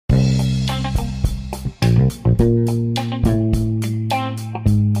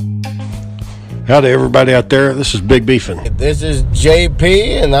Howdy, everybody out there. This is Big Beefin'. This is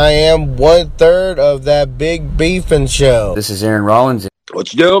JP, and I am 1/3 of that Big Beefin' show. This is Aaron Rollins.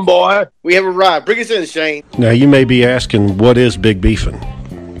 What you doing, boy? We have arrived. Bring us in, Shane. Now, you may be asking, what is Big Beefin'?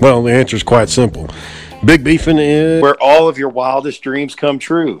 Well, the answer is quite simple. Big Beefin' is where all of your wildest dreams come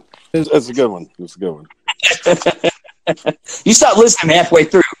true. That's a good one. That's a good one. You stopped listening halfway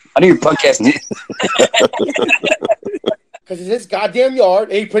through. I knew your podcast. Because it's his goddamn yard,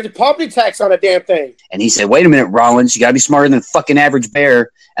 and he put the property tax on the damn thing. And he said, wait a minute, Rollins, you got to be smarter than a fucking average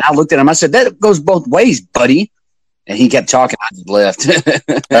bear. And I looked at him. I said, that goes both ways, buddy. And he kept talking. I just left.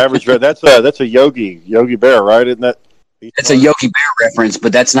 Average bear. That's a Yogi Bear, right? Isn't that? It's a Yogi Bear reference,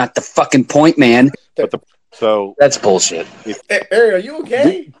 but that's not the fucking point, man. So that's bullshit. Hey, Aaron, are you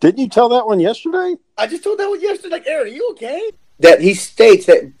okay? Didn't you tell that one yesterday? I just told that one yesterday. Like, Aaron, are you okay? That he states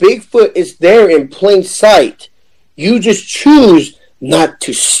that Bigfoot is there in plain sight. You just choose not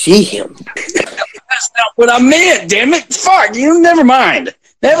to see him. That's not what I meant, damn it. Fuck, you never mind.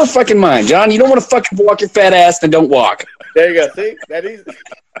 Never fucking mind, John. You don't want to fucking walk your fat ass, then don't walk. There you go. See? That easy.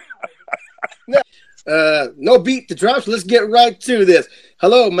 No beat to drop, so let's get right to this.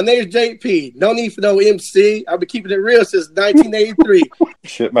 Hello, my name is JP. No need for no MC. I've been keeping it real since 1983.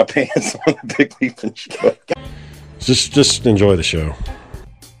 Shit my pants on the Big Beefin' show. just enjoy the show.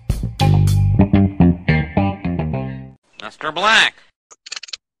 Mr. Black.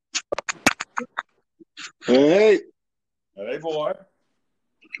 Hey, boy.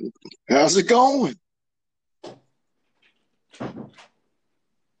 how's it going?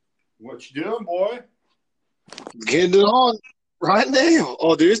 What you doing, boy? Getting it on right now.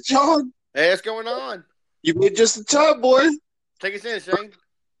 Oh, there's John. Hey, what's going on? You made just in time, boy. Take us in, Shane.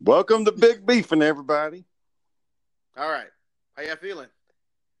 Welcome to Big Beefin', everybody. All right. How you feeling?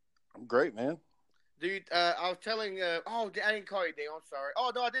 I'm great, man. Dude, I was telling, I didn't call you Daniel, I'm sorry.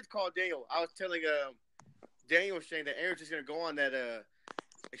 Oh, no, I did call Daniel. I was telling Daniel and Shane that Aaron's just going to go on that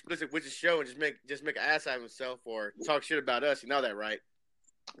Explicit Witches show and just make an ass out of himself or talk shit about us. You know that, right?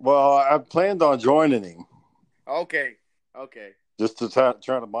 Well, I planned on joining him. Okay. Just to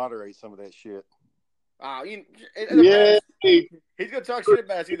try to moderate some of that shit. Yeah. He's going to talk shit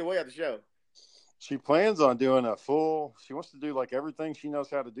about us either way on the show. She plans on doing she wants to do like everything she knows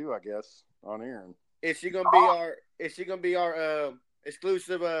how to do, I guess, on Aaron. Is she gonna be our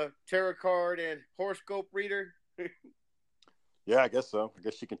exclusive tarot card and horoscope reader? Yeah, I guess so. I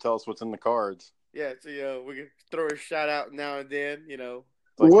guess she can tell us what's in the cards. Yeah, so we can throw a shout out now and then, you know.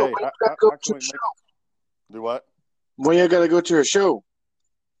 Like, Well, hey, we how gotta go can to we the show. do what? When you gotta go to her show?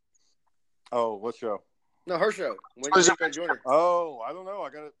 Oh, what show? No, her show. When Is you it- gonna join her? Oh, I don't know.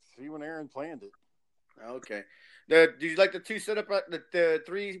 I gotta see when Aaron planned it. Okay. Do you like the two setup the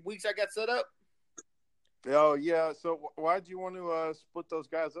 3 weeks I got set up? Oh, yeah. So why do you want to split those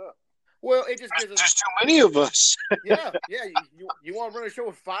guys up? Well, it just gives us There's too many of us. yeah. You want to run a show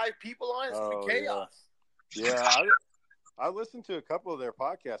with 5 people on it? It's gonna be chaos. Yeah, I listened to a couple of their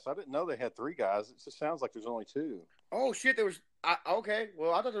podcasts. I didn't know they had 3 guys. It just sounds like there's only 2. Oh shit! There was okay.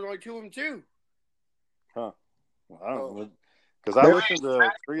 Well, I thought there were only 2 of them too. Huh. Well, I don't know. Because I listened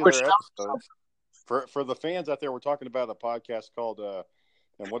to 3 of their episodes. For the fans out there, we're talking about a podcast called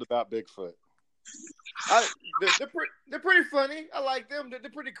And What About Bigfoot? They're pretty funny. I like them. They're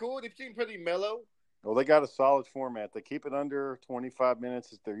pretty cool. They seem pretty mellow. Well, they got a solid format. They keep it under 25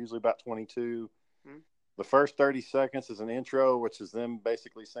 minutes. They're usually about 22. Hmm. The first 30 seconds is an intro, which is them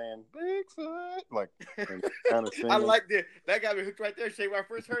basically saying Bigfoot, like kind of singing. I like that got me hooked right there. Shane, when I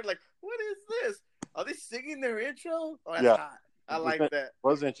first heard, like, what is this? Are they singing their intro? Oh, that's hot. I like that. It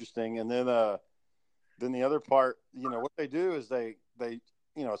was interesting. And then the other part, what they do is they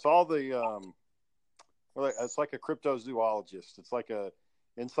it's all the it's like a cryptozoologist. It's like a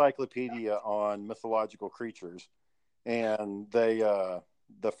encyclopedia on mythological creatures, and they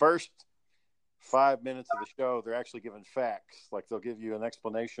the first 5 minutes of the show, they're actually giving facts. Like they'll give you an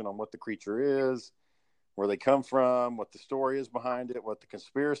explanation on what the creature is, where they come from, what the story is behind it, what the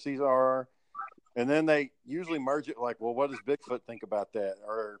conspiracies are. And then they usually merge it like, well, what does Bigfoot think about that?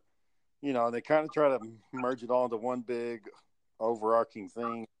 Or, they kind of try to merge it all into one big overarching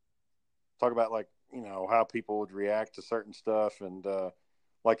thing. Talk about like, how people would react to certain stuff and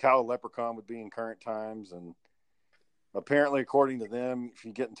like how a leprechaun would be in current times. And apparently, according to them, if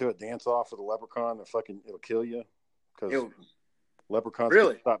you get into a dance off with a leprechaun, it'll kill you because leprechauns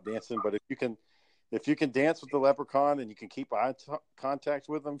Really? can't stop dancing. But if you can dance with the leprechaun and you can keep eye contact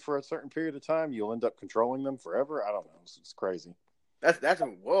with them for a certain period of time, you'll end up controlling them forever. I don't know. It's crazy.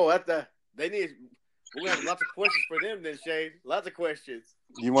 They need. We're gonna have lots of questions for them then, Shane. Lots of questions.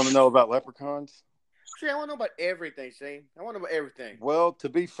 You want to know about leprechauns? Shane, I want to know about everything, Shane. I want to know about everything. Well, to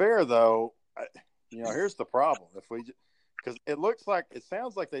be fair, though, here's the problem. Because it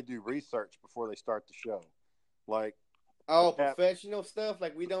sounds like they do research before they start the show. Like, professional stuff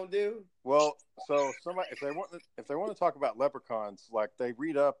like we don't do. well, so somebody if they want to talk about leprechauns, like they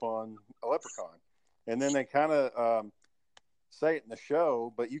read up on a leprechaun, and then they kind of say it in the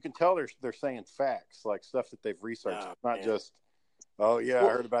show, but you can tell they're saying facts, like stuff that they've researched. It's not just, oh yeah, I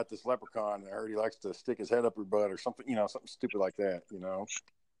heard about this leprechaun. I heard he likes to stick his head up your butt or something, something stupid like that.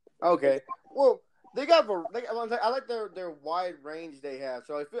 Okay. Well, I like their wide range they have.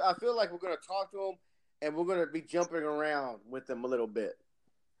 So I feel like we're gonna talk to them, and we're gonna be jumping around with them a little bit.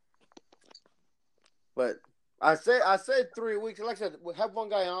 But I said 3 weeks. Like I said, we'll have one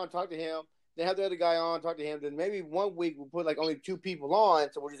guy on, talk to him. Then have the other guy on, talk to him. Then maybe 1 week we'll put like only 2 people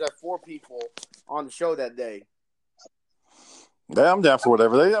on, so we'll just have 4 people on the show that day. Yeah, I'm down for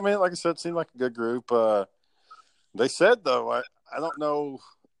whatever. Like I said, it seemed like a good group. They said though, I don't know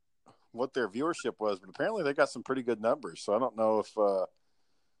what their viewership was, but apparently they got some pretty good numbers. So I don't know if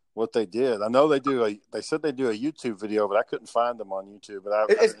what they did. I know they said they do a YouTube video, but I couldn't find them on YouTube. But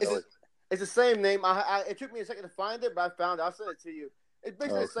it's the same name. It took me a second to find it, but I found it. I'll send it to you. It's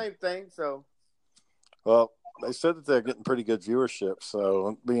basically the same thing. So, well, they said that they're getting pretty good viewership. So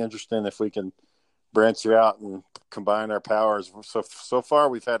it'll be interesting if we can branch out and combine our powers. So far,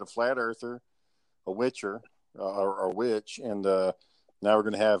 we've had a flat earther, a witcher, or a witch, and now we're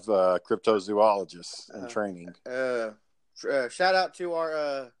going to have cryptozoologists in training. Shout out to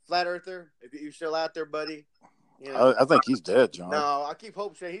our flat earther. If you're still out there, buddy. I think he's dead, John. No, I keep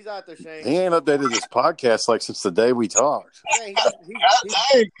hoping Shane. He's out there, Shane. He ain't updated his podcast like since the day we talked. Shane, he's just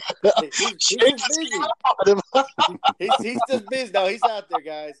busy. He's just busy. No, he's out there,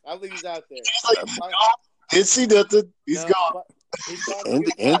 guys. I believe he's out there. Didn't see nothing. He's gone.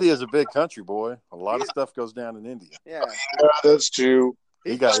 India is a big country, boy. A lot of stuff goes down in India. Yeah, that's true.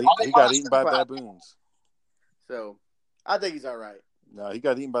 He got eaten by baboons. So, I think he's all right. No, he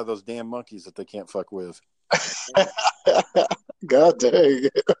got eaten by those damn monkeys that they can't fuck with. God dang.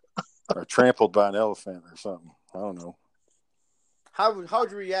 Or trampled by an elephant or something. I don't know.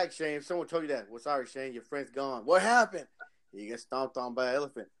 How'd you react, Shane, if someone told you that? Well, sorry, Shane, your friend's gone. What happened? You get stomped on by an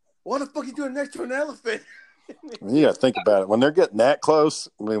elephant. What the fuck are you doing next to an elephant? You got to think about it. When they're getting that close,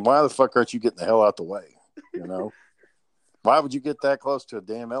 why the fuck aren't you getting the hell out the way? Why would you get that close to a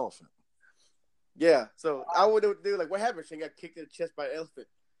damn elephant? Yeah, so I would do like, what happened? Shane got kicked in the chest by an elephant.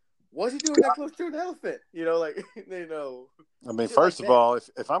 What's he doing that close to an elephant? First of all,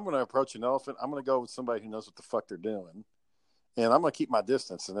 if I'm going to approach an elephant, I'm going to go with somebody who knows what the fuck they're doing. And I'm going to keep my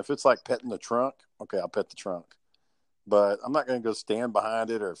distance. And if it's like petting the trunk, okay, I'll pet the trunk. But I'm not going to go stand behind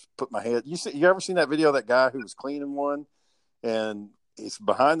it or put my head. You ever seen that video of that guy who was cleaning one? And he's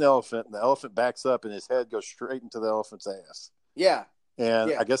behind the elephant, and the elephant backs up, and his head goes straight into the elephant's ass. Yeah.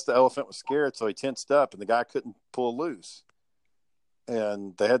 And I guess the elephant was scared, so he tensed up, and the guy couldn't pull loose.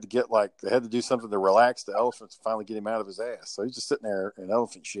 And they had to do something to relax the elephant to finally get him out of his ass. So he's just sitting there in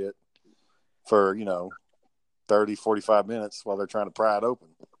elephant shit for, 30, 45 minutes while they're trying to pry it open.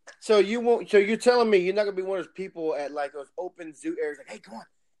 So you're telling me you're not going to be one of those people at like those open zoo areas like, hey, come on,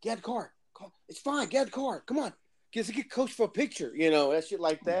 get out the car. It's fine, get out the car. Come on. Get coached for a picture, that shit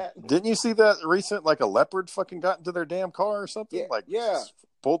like that. Didn't you see that recent, like a leopard fucking got into their damn car or something? Yeah.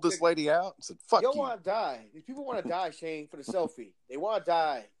 Pulled this lady out and said, fuck you. You don't want to die. These people want to die, Shane, for the selfie. They want to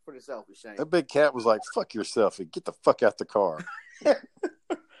die for the selfie, Shane. That big cat was like, fuck your selfie. Get the fuck out the car.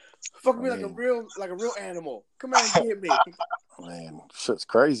 Fuck me like a real animal. Come out and get me. Man, shit's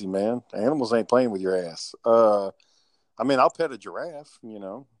crazy, man. Animals ain't playing with your ass. I'll pet a giraffe,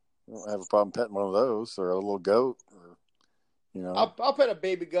 I don't have a problem petting one of those, or a little goat, or I'll pet a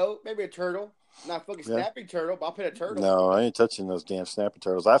baby goat, maybe a turtle. Not fucking snapping turtle, but I'll pet a turtle. No, I ain't touching those damn snapping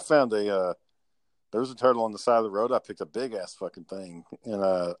turtles. I found there was a turtle on the side of the road. I picked a big ass fucking thing, and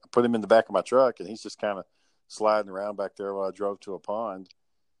I put him in the back of my truck, and he's just kind of sliding around back there while I drove to a pond.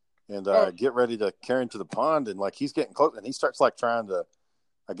 And get ready to carry him to the pond, and like he's getting close, and he starts like trying to.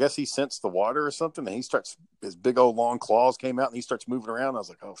 I guess he sensed the water or something, and his big old long claws came out, and he starts moving around. I was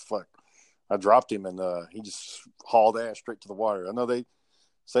like, oh fuck! I dropped him, and he just hauled ass straight to the water. I know they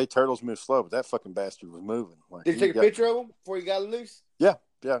say turtles move slow, but that fucking bastard was moving. Like, did you take a picture of him before you got loose? Yeah,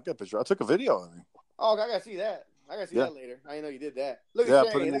 I got a picture. I took a video of him. Oh, I gotta see that. I gotta see that later. I didn't know you did that. Look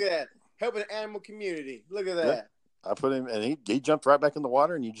at Shane. Look at that. Helping the animal community. Look at that. Yeah. I put him, and he jumped right back in the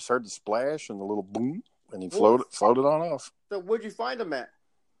water, and you just heard the splash and the little boom, and he floated on off. So where'd you find him at?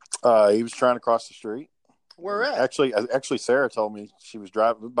 He was trying to cross the street. Where at? Actually, Sarah told me she was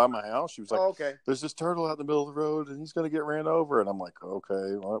driving by my house. She was like, oh, okay. There's this turtle out in the middle of the road, and he's going to get ran over. And I'm like,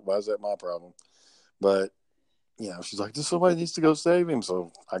 okay, why is that my problem? But, she's like, somebody needs to go save him.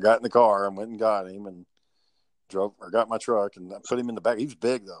 So I got in the car and went and got him and got my truck and I put him in the back. He was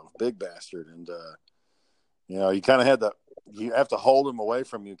big though, big bastard. And, you kind of you have to hold them away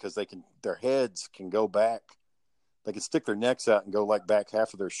from you because their heads can go back. They can stick their necks out and go like back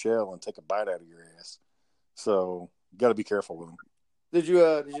half of their shell and take a bite out of your ass. So you got to be careful with them. Did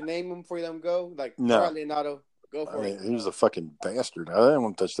you name him before you let him go? Like, no. Charlie Leonardo, go for it. He was a fucking bastard. I didn't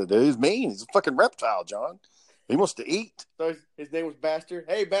want to touch that dude. He's mean. He's a fucking reptile, John. He wants to eat. So his name was Bastard.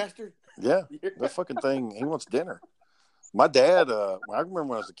 Hey, Bastard. Yeah, that fucking thing. He wants dinner. My dad, I remember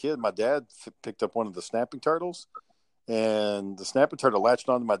when I was a kid, my dad picked up one of the snapping turtles, and the snapping turtle latched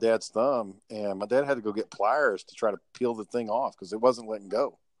onto my dad's thumb, and my dad had to go get pliers to try to peel the thing off because it wasn't letting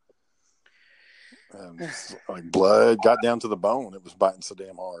go. Like blood got down to the bone. It was biting so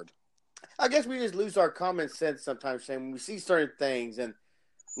damn hard. I guess we just lose our common sense sometimes, Shane, when we see certain things, and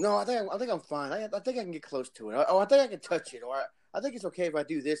no, I think I'm fine. I think I can get close to it. I think I can touch it, or I think it's okay if I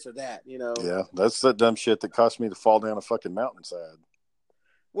do this or that. Yeah, that's that dumb shit that cost me to fall down a fucking mountainside.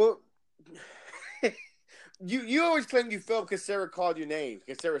 Well, you always claim you fell because Sarah called your name,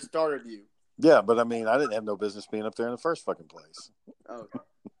 because Sarah started you. Yeah, but I mean, I didn't have no business being up there in the first fucking place. Okay.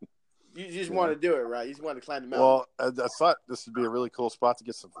 You just want to do it, right? You just want to climb the mountain. Well, I thought this would be a really cool spot to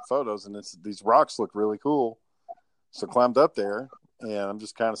get some photos, and these rocks look really cool. So I climbed up there, and I'm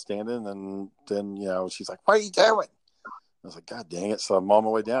just kind of standing, and then, she's like, what are you doing? I was like, God dang it. So I'm on my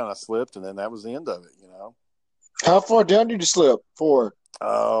way down. I slipped, and then that was the end of it, How far down did you slip for?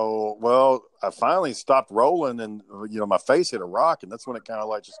 Oh, well, I finally stopped rolling, and, my face hit a rock, and that's when it kind of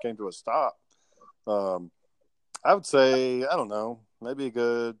like just came to a stop. I would say, I don't know, maybe a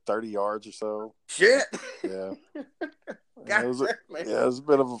good 30 yards or so. Shit. Yeah. God, it was a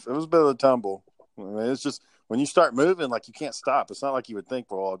bit of a tumble. I mean, it's just when you start moving, like you can't stop. It's not like you would think,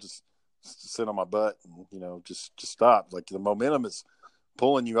 well, I'll just sit on my butt and just stop. Like the momentum is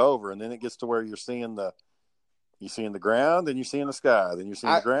pulling you over, and then it gets to where you're seeing the ground, and you're seeing the sky, then you're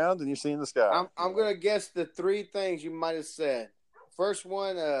seeing the ground, and you're seeing the sky. I'm gonna guess the three things you might have said. First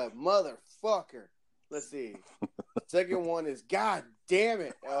one, motherfucker. Let's see. Second one is God damn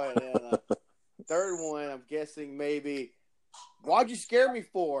it. Third one, I'm guessing maybe, why'd you scare me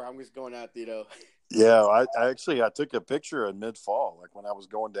for? I'm just going out, Yeah, I took a picture in mid-fall, like when I was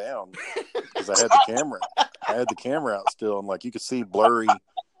going down, because I had the camera. I had the camera out still, and like you could see blurry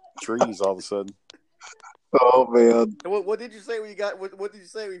trees all of a sudden. Oh man! What did you say when you got? What did you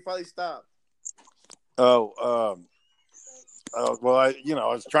say when you finally stopped? Well, I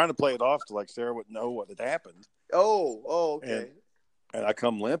was trying to play it off to like Sarah would know what had happened. Oh, okay. And I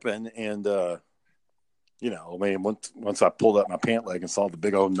come limping, and I mean, once I pulled up my pant leg and saw the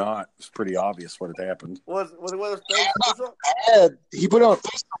big old knot, it was pretty obvious what had happened. Was it face? He put on a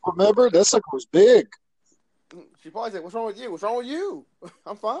face. Remember, that sucker was big. She probably said, "What's wrong with you? What's wrong with you?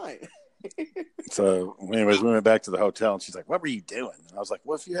 I'm fine." So, anyways, we went back to the hotel, and she's like, "What were you doing?" And I was like,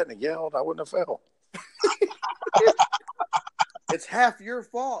 "Well, if you hadn't yelled, I wouldn't have fell." It's half your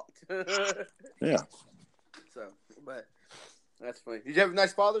fault. Yeah. So, but that's funny. Did you have a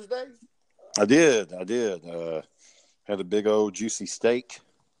nice Father's Day? I did. Had a big old juicy steak,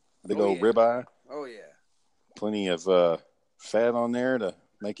 old ribeye. Oh yeah. Plenty of fat on there to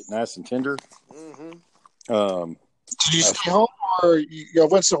make it nice and tender. Mm-hmm. Did you stay home or you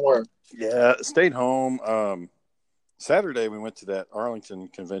went somewhere? Yeah, stayed home. Saturday we went to that Arlington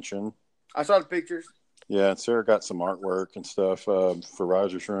convention. I saw the pictures. Yeah, and Sarah got some artwork and stuff for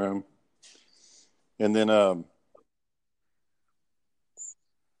Roger's room. And then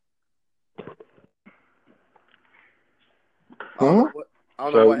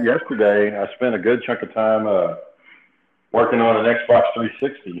yesterday I spent a good chunk of time working on an Xbox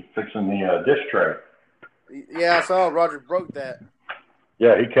 360, fixing the disc tray. Yeah, I saw Roger broke that.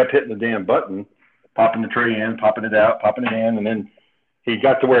 Yeah, he kept hitting the damn button, popping the tray in, popping it out, popping it in, and then he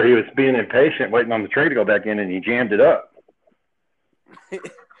got to where he was being impatient, waiting on the tray to go back in, and he jammed it up.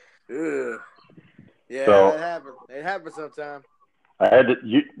 Yeah, so, it happens. It happens sometimes. I had to.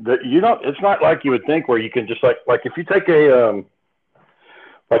 It's not like you would think where you can just like if you take a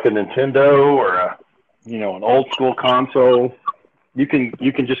like a Nintendo or an old school console, you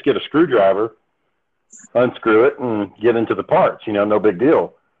can just get a screwdriver, unscrew it, and get into the parts. No big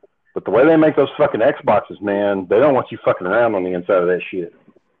deal. But the way they make those fucking Xboxes, man, they don't want you fucking around on the inside of that shit.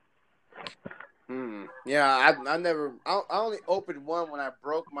 Yeah, I only opened one when I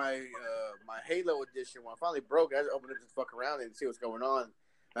broke my my Halo edition. When I finally broke it, I just opened it to fuck around and see what's going on.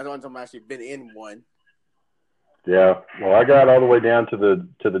 That's the only time I've actually been in one. Yeah, well, I got all the way down to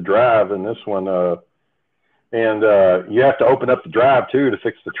the drive in this one, and you have to open up the drive too to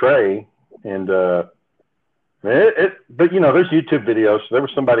fix the tray, and But there's YouTube videos. So there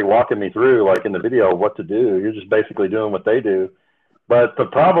was somebody walking me through, like in the video, what to do. You're just basically doing what they do. But the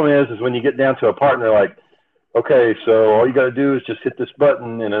problem is when you get down to a part and they're like, okay, so all you got to do is just hit this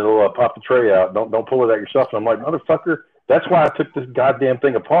button and it'll pop the tray out. Don't pull it out yourself. And I'm like, motherfucker, that's why I took this goddamn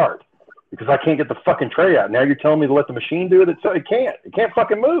thing apart, because I can't get the fucking tray out. Now you're telling me to let the machine do it? It can't. It can't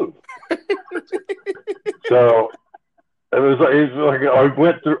fucking move. So it was like I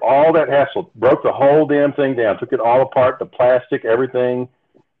went through all that hassle, broke the whole damn thing down, took it all apart, the plastic, everything,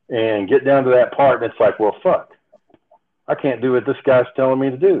 and get down to that part, and it's like, well, fuck. I can't do what this guy's telling me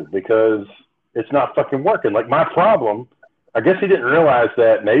to do because it's not fucking working. Like, my problem, I guess he didn't realize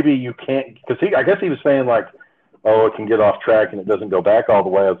that maybe you can't, because I guess he was saying, like, oh, it can get off track and it doesn't go back all the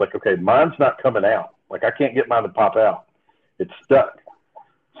way. I was like, okay, mine's not coming out. Like, I can't get mine to pop out. It's stuck.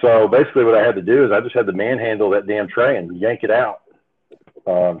 So basically what I had to do is I just had to manhandle that damn tray and yank it out.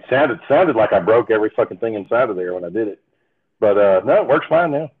 Sounded like I broke every fucking thing inside of there when I did it. But, no, it works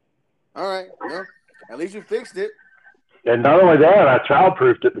fine now. All right. Well, at least you fixed it. And not only that, I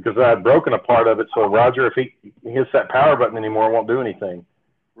child-proofed it because I had broken a part of it. So Roger, if he hits that power button anymore, it won't do anything.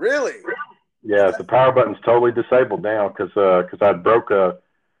 Really? Yeah, the power button's totally disabled now because I broke a.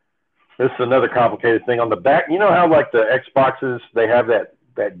 This is another complicated thing on the back. You know how like the Xboxes, they have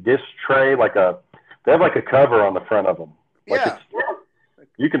that disc tray, they have like a cover on the front of them. Like Yeah.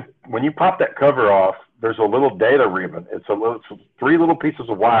 You can, when you pop that cover off, there's a little data ribbon. It's 3 little pieces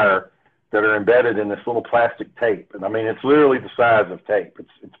of wire that are embedded in this little plastic tape. And I mean, it's literally the size of tape.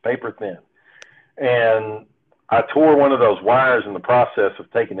 It's paper thin. And I tore one of those wires in the process of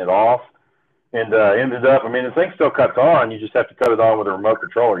taking it off and ended up, I mean, the thing still cuts on. You just have to cut it on with a remote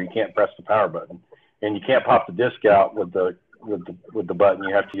controller. You can't press the power button. And you can't pop the disc out with the button.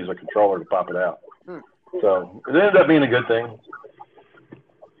 You have to use a controller to pop it out. So it ended up being a good thing.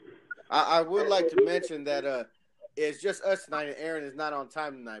 I would like to mention that it's just us tonight, and Aaron is not on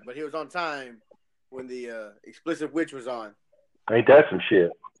time tonight, but he was on time when the Explicit Witch was on. Ain't that some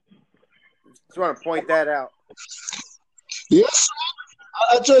shit? Just want to point that out. Yes,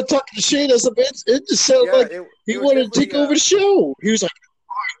 I tried talking to Shane. I said, it just sounded like he wanted to take over the show. He was like,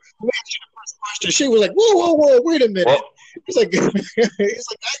 all right, first question. Shane was like, whoa, wait a minute. Well, he's like,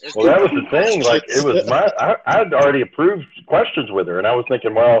 well, that was the thing. Like, it was I'd already approved questions with her, and I was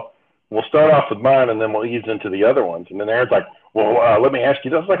thinking, well, we'll start off with mine, and then we'll ease into the other ones. And then Aaron's like, well, let me ask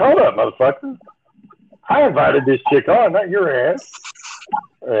you this. I was like, hold up, motherfucker. I invited this chick on, not your ass.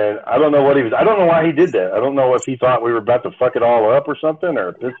 And I don't know why he did that. I don't know if he thought we were about to fuck it all up or something,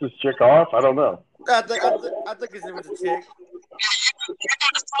 or piss this chick off. I don't know. I think it was a chick.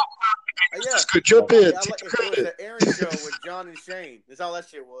 Yeah. Good jump in. It was an Aaron show with John and Shane. That's all that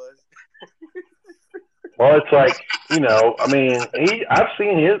shit was. Well, it's like, I mean,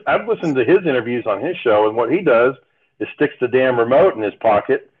 I've listened to his interviews on his show, and what he does is sticks the damn remote in his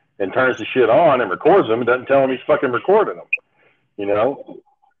pocket and turns the shit on and records them and doesn't tell him he's fucking recording them.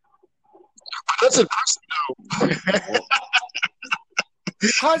 That's impressive.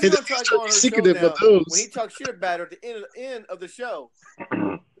 How's he gonna try to go on her show now when he talks shit about her at the end of the show?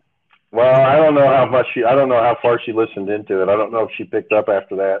 Well, I don't know how far she listened into it. I don't know if she picked up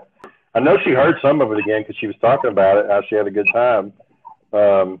after that. I know she heard some of it again because she was talking about it, how she had a good time.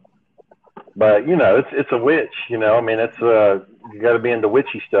 But it's a witch. I mean, it's you got to be into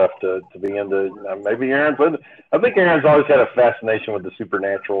witchy stuff to be into. Maybe Aaron's. I think Aaron's always had a fascination with the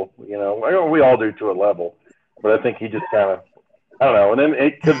supernatural. We all do to a level, but I think he just kind of, I don't know. And then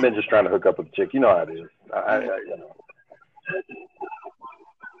it could have been just trying to hook up with a chick. You know how it is.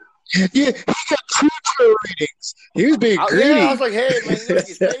 Yeah, he got 2 Twitter ratings. He was being greedy. Yeah, I was like, hey, man, you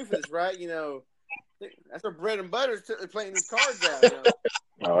get paid for this, right? That's our bread and butter is playing these cards out.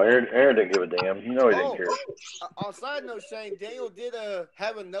 No, Aaron didn't give a damn. He didn't care. On a side note, Shane, Daniel did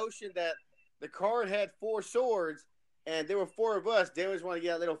have a notion that the card had 4 swords, and there were 4 of us. Daniel just wanted to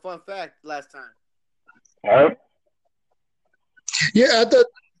get a little fun fact last time. All right. Yeah,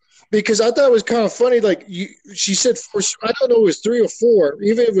 because I thought it was kind of funny. Like she said 4. I don't know if it was 3 or 4.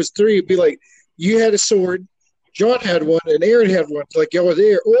 Even if it was 3, it'd be like you had a sword, John had one, and Aaron had one. Like y'all were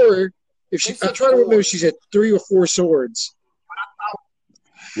there. Or if I try to remember, she said 3 or 4 swords.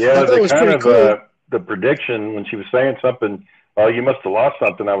 Yeah, the prediction when she was saying something. Oh, you must have lost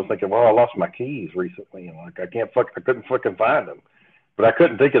something. I was thinking, well, I lost my keys recently. I couldn't fucking find them. But I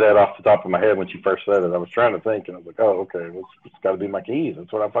couldn't think of that off the top of my head when she first said it. I was trying to think, and I was like, oh, okay, well, it's got to be my keys.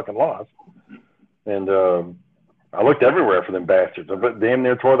 That's what I fucking lost. And I looked everywhere for them bastards. I damn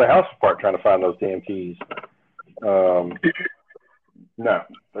near tore the house apart trying to find those damn keys. No.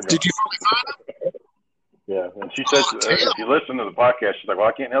 Did you find them? Yeah, and she said, if you listen to the podcast, she's like, well,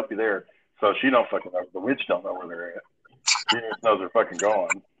 I can't help you there. So she don't fucking know. The witch don't know where they're at. She just knows they're fucking gone.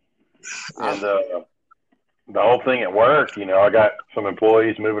 And the whole thing at work, you know, I got some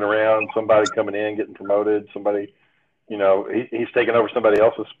employees moving around, somebody coming in, getting promoted, somebody, you know, he's taking over somebody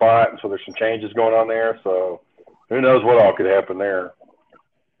else's spot, and so there's some changes going on there. So who knows what all could happen there.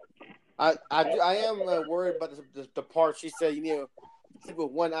 I am worried about the part she said, you know, keep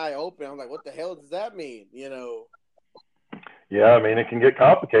with one eye open. I'm like, what the hell does that mean? You know? Yeah, I mean, it can get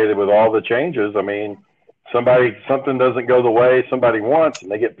complicated with all the changes. I mean, something doesn't go the way somebody wants,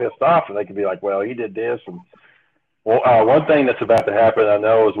 and they get pissed off, and they can be like, well, he did this. And well, one thing that's about to happen, I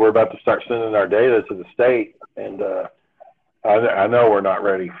know, is we're about to start sending our data to the state, and I know we're not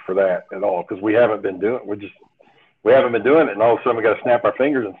ready for that at all because we haven't been doing it, and all of a sudden we got to snap our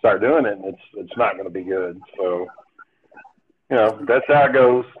fingers and start doing it, and it's not going to be good. So, you know, that's how it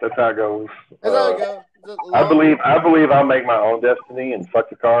goes. That's how it goes. I believe I'll make my own destiny and fuck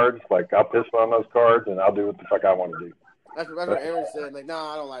the cards. Like, I'll piss on those cards and I'll do what the fuck I want to do. That's what Aaron said. Like, no,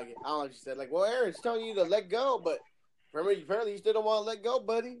 I don't like it. I don't like what she said. Like, well, Aaron's telling you to let go, but apparently you still don't want to let go,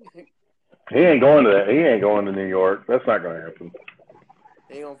 buddy. He ain't going to that. He ain't going to New York. That's not going to happen.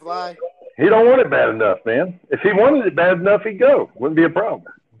 He ain't gonna fly. He don't want it bad enough, man. If he wanted it bad enough, he'd go. Wouldn't be a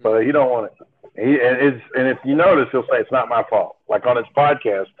problem. But he don't want it. And if you notice, he'll say it's not my fault. Like on his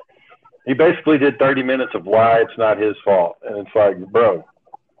podcast, he basically did 30 minutes of why it's not his fault. And it's like, bro,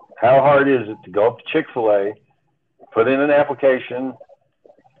 how hard is it to go up to Chick-fil-A, put in an application,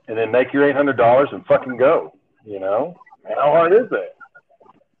 and then make your $800 and fucking go? You know? How hard is that?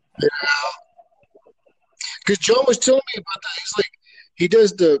 Yeah. Because John was telling me about that. He's like, he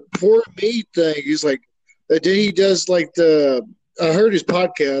does the poor me thing. He's like, then he does like I heard his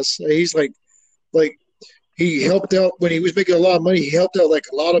podcast. He's like he helped out when he was making a lot of money. He helped out like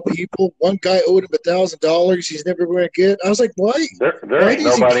a lot of people. One guy owed him $1,000. He's never going to get. I was like, why? There ain't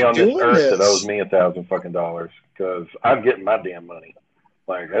nobody on this earth that owes me $1,000 fucking dollars because I'm getting my damn money.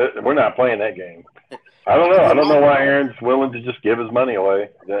 Like, we're not playing that game. I don't know. I don't know why Aaron's willing to just give his money away.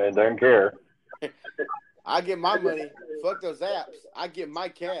 He doesn't care. I get my money. Fuck those apps. I get my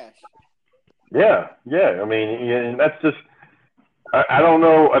cash. Yeah. I mean, that's just. I don't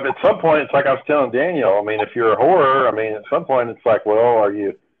know. At some point, it's like I was telling Daniel. I mean, if you're a whore, I mean, at some point, it's like, well, are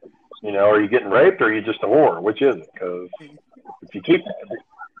you getting raped or are you just a whore? Which is it? Because if it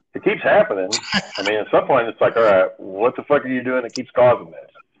keeps happening. I mean, at some point, it's like, all right, what the fuck are you doing that keeps causing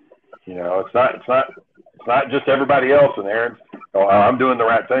this? You know, it's not just everybody else in there. Oh, I'm doing the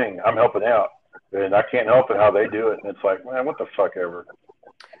right thing. I'm helping out, and I can't help it how they do it. And it's like, man, what the fuck ever.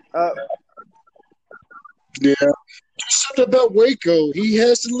 Yeah. There's something about Waco. He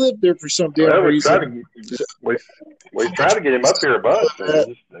has to live there for some damn reason. We try to get him up here a bunch.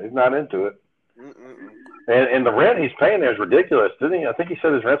 He's not into it. And the rent he's paying there is ridiculous, didn't he? I think he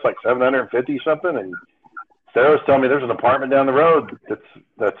said his rent's like $750 something. And Sarah was telling me there's an apartment down the road that's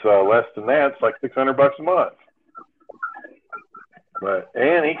less than that. It's like $600 a month.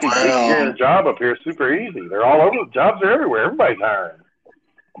 And he can get a job up here super easy. They're all over. Jobs are everywhere. Everybody's hiring.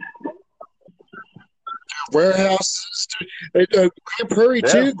 Warehouses, Grand Prairie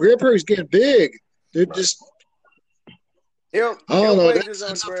too. Grand Prairie's getting big. They're just. I don't know. That's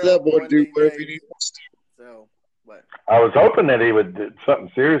up to that boy to do whatever he wants to. So, but I was hoping that something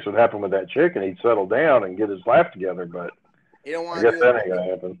serious would happen with that chick and he'd settle down and get his life together, but he don't want. I guess that ain't gonna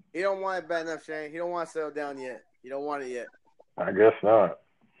happen. He don't want it bad enough, Shane. He don't want to settle down yet. He don't want it yet. I guess not.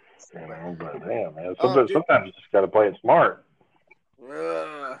 You know, but damn, man. Sometimes you just got to play it smart.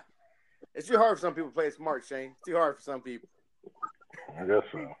 It's too hard for some people to play it smart, Shane. It's too hard for some people. I guess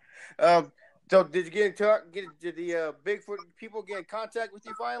so. So did you did the Bigfoot people get in contact with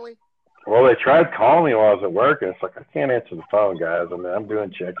you finally? Well, they tried calling me while I was at work, and it's like, I can't answer the phone, guys. I mean, I'm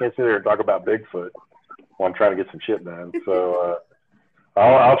doing shit. I can't sit there and talk about Bigfoot while I'm trying to get some shit done. So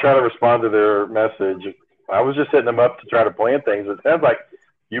I'll try to respond to their message. I was just hitting them up to try to plan things. It sounds like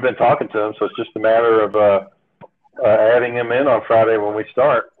you've been talking to them, so it's just a matter of adding him in on Friday when we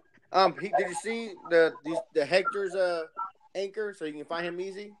start. Did you see the Hector's anchor so you can find him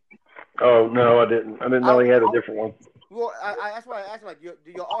easy? Oh no, I didn't. I didn't know he had a different one. Well, that's why I asked him, like, do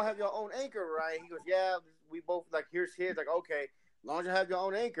you all have your own anchor, right? He goes, yeah, we both, like, here's his. Like, okay, as long as you have your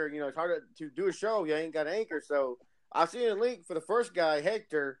own anchor, you know, it's hard to do a show. You ain't got an anchor. So I've seen a link for the first guy,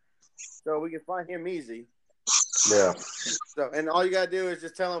 Hector, so we can find him easy. Yeah. So, and all you got to do is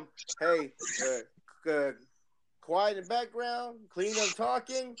just tell him, hey, quiet in the background, clean up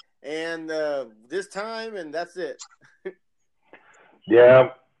talking, and this time, and that's it.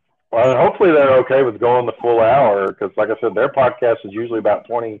 Yeah. Well, hopefully they're okay with going the full hour because, like I said, their podcast is usually about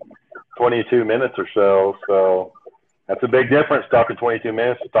 22 minutes or so. So That's a big difference talking 22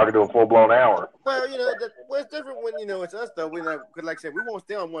 minutes to talking to a full-blown hour. Well, it's different when it's us though. Because like I said, we won't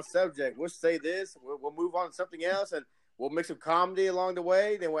stay on one subject. We'll say this, we'll move on to something else, and we'll mix some comedy along the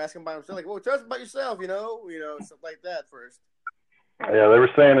way. Then we'll ask him about himself, like, "Well, tell us about yourself," stuff like that first. Yeah, they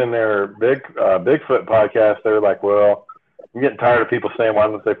were saying in their Bigfoot podcast, they were like, "Well, I'm getting tired of people saying why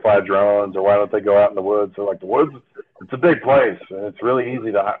don't they fly drones or why don't they go out in the woods?" They're like, "The woods, it's a big place and it's really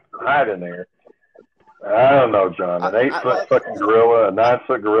easy to hide in there." I don't know, John. An 8-foot fucking gorilla, a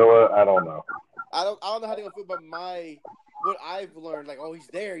 9-foot gorilla. I don't know. I don't know how they're gonna feel about what I've learned. Like, oh, he's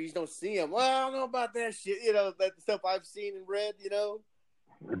there, you just don't see him. Well, I don't know about that shit. That stuff I've seen and read.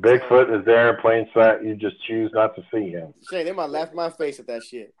 Bigfoot is there in plain sight. You just choose not to see him. Shane, they might laugh in my face at that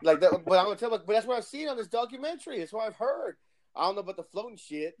shit. Like that, but I'm gonna tell. But that's what I've seen on this documentary. That's what I've heard. I don't know about the floating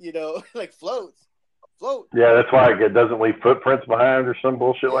shit. Like float. Yeah, that's why it doesn't leave footprints behind or some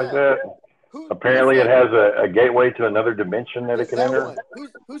bullshit like that. Apparently, it has a gateway to another dimension that it can enter.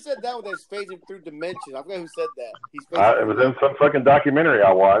 Who said that one? That's phasing through dimensions. I forget who said that. It was in some fucking documentary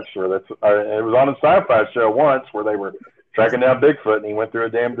I watched, it was on a sci-fi show once where they were tracking down Bigfoot and he went through a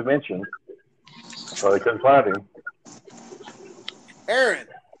damn dimension, so they couldn't find him. Aaron.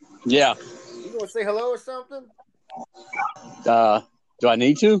 Yeah. You gonna say hello or something? Do I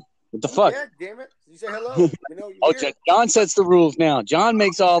need to? What the fuck? Yeah, damn it. You say hello. Okay, John sets the rules now. John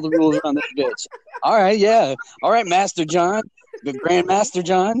makes all the rules on this bitch. All right, yeah. All right, Master John. The Grandmaster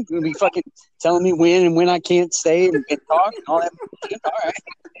John. Gonna be fucking telling me when I can't stay and talk and all that. All right.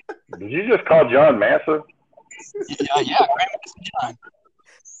 Did you just call John massive? Yeah, Grandmaster John.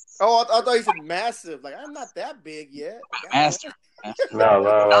 Oh, I thought you said massive. Like, I'm not that big yet. Master. No.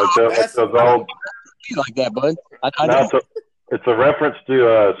 It's old. You like that, bud? I know. It's a reference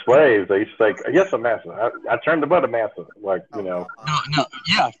to slaves. They used to say, "Yes, I'm massive. I turned the butt of massive." No.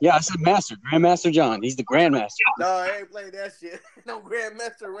 Yeah. I said master, Grandmaster John. He's the Grandmaster. No, I ain't playing that shit. No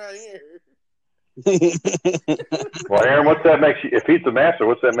Grandmaster around here. Well, Aaron, what's that make you? If he's the master,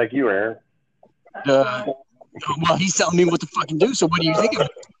 what's that make you, Aaron? Well, he's telling me what to fucking do. So what do you think of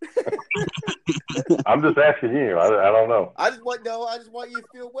it? I'm just asking you. I don't know. I just want you to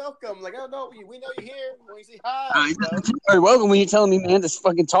feel welcome. Like, I don't know, we know you're here. When you say hi, you're very welcome when you're telling me, man, to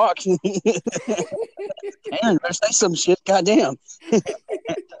fucking talk. Aaron, better say some shit. Goddamn.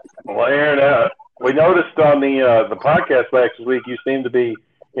 Well, Aaron, we noticed on the podcast last week you seemed to be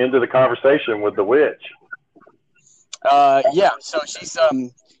into the conversation with the witch. Yeah. So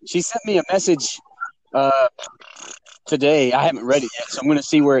she sent me a message today. I haven't read it yet, so I'm going to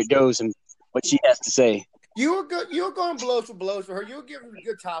see where it goes and what she has to say. You were good. You were going blows for her. You were giving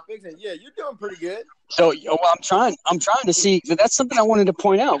good topics, and yeah, you're doing pretty good. So, I'm trying to see. That's something I wanted to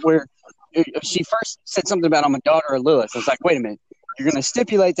point out. Where she first said something about I'm a daughter of Lilith. I was like, wait a minute. You're going to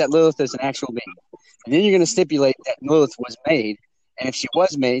stipulate that Lilith is an actual being, and then you're going to stipulate that Lilith was made. And if she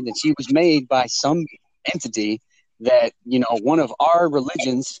was made, then she was made by some entity that one of our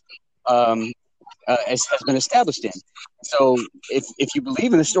religions has been established in. So if you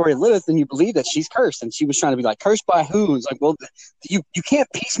believe in the story of Lilith, then you believe that she's cursed, and she was trying to be like, cursed by who? It's like, well, you can't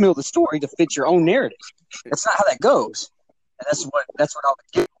piecemeal the story to fit your own narrative. That's not how that goes. And that's what I'll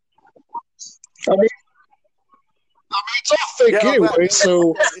get. I mean, it's all fake anyway.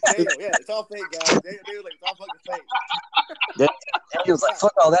 So it's all fake, guys. They like it's all fucking fake. He was like,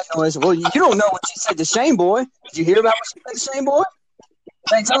 fuck all that noise. Well, you don't know what she said to Shane Boy. Did you hear about what she said to Shane Boy?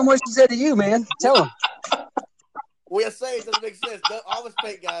 Hey, tell him what she said to you, man. Tell him. What you're saying doesn't make sense. All is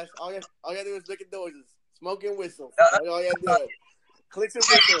fake, guys. All you gotta do is make noises, smoke and whistle. All you gotta do. Clicks and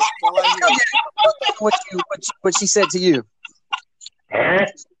whistles. What she said to you?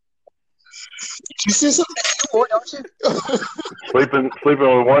 You see something, boy, don't you? Sleeping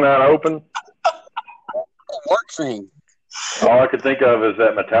with one eye open. Work thing. All I could think of is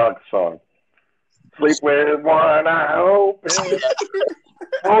that Metallica song. Sleep with one eye open,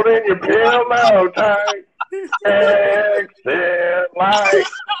 holding your pillow tight, exit light.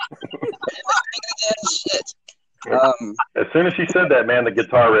 Shit. As soon as she said that, man, the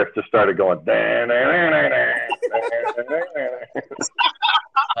guitar riff just started going.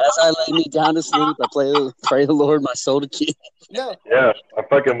 As I lay me down to sleep, I pray the Lord my soul to keep. No. Yeah, I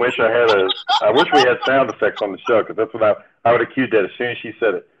fucking wish I wish we had sound effects on the show, because that's what I would have cued that as soon as she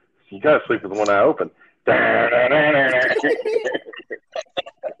said it. You gotta sleep with one eye open. That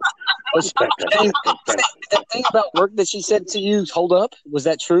thing about work that she said to you hold up? Was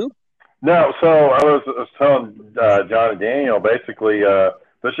that true? No, so I was telling John and Daniel, basically,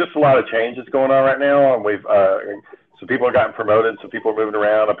 there's just a lot of changes going on right now, and we've some people have gotten promoted, some people are moving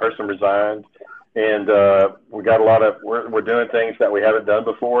around, a person resigned, and we got a lot of we're doing things that we haven't done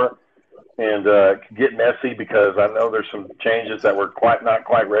before, and get messy because I know there's some changes that we're not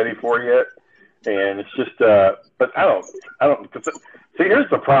quite ready for yet. And it's just, but I don't, cause, see, here's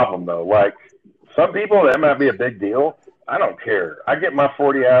the problem though. Like some people, that might be a big deal. I don't care. I get my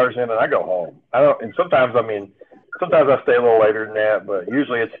 40 hours in and I go home. And sometimes I stay a little later than that, but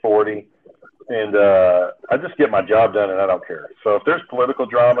usually it's 40. And I just get my job done and I don't care. So if there's political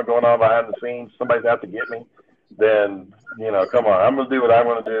drama going on behind the scenes, somebody's out to get me, then, come on, I'm going to do what I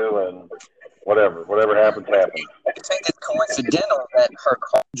want to do and whatever happens, happens. I think it's coincidental that her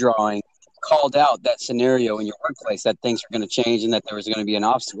call drawing called out that scenario in your workplace that things are going to change and that there was going to be an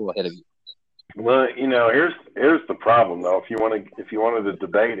obstacle ahead of you. Well, here's the problem though. If you wanted to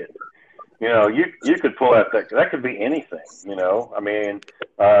debate it, you could pull out that could be anything. I mean,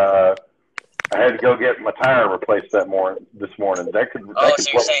 I had to go get my tire replaced this morning. That could.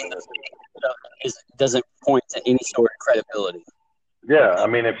 So you're saying it doesn't point to any sort of credibility? Yeah, I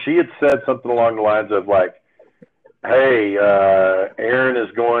mean, if she had said something along the lines of like, "Hey, Aaron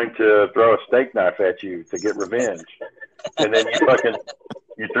is going to throw a steak knife at you to get revenge," and then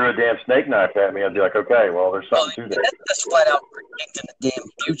you threw a damn snake knife at me, I'd be like, okay, well, there's something to that. That's flat out predicting the damn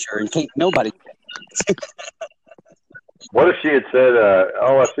future, and can't nobody. What if she had said,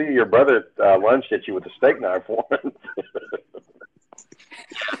 I see your brother lunged at you with a steak knife once?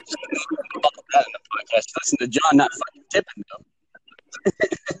 Listen to John not fucking tipping though.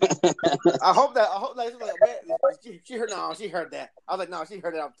 I hope that she heard. No, she heard that. I was like, no, she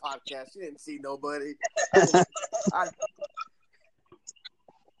heard it on podcast. She didn't see nobody.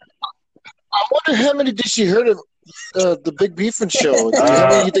 I wonder how many did she heard of the Big Beefin' Show? How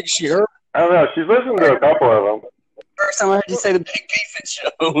many do you think she heard? I don't know. She's listened to a couple of them. First time I heard you say the Big Beefin'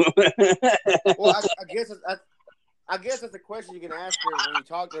 Show. Well, I guess that's the question you can ask her when you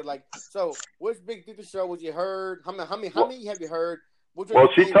talk to her. Like, so which Big Beefin' Show was you heard? How many have you heard? Well,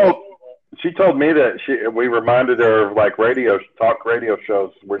 she told me that we reminded her of like talk radio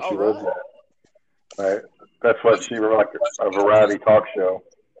shows where she lives at. Right. That's what she like a variety talk show.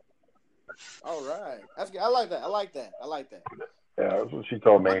 All right, that's good. I like that. Yeah, that's what she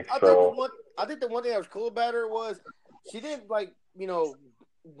told me. I think the one thing that was cool about her was she didn't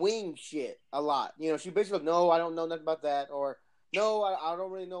wing shit a lot. She basically no, I don't know nothing about that, or no, I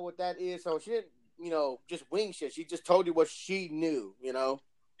don't really know what that is. So she didn't, just wing shit. She just told you what she knew. No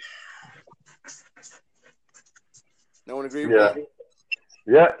one agree with that?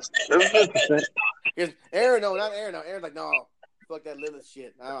 Yeah, that was interesting. Because Aaron, no, not Aaron. No, Aaron's like, no. Fuck that Lilith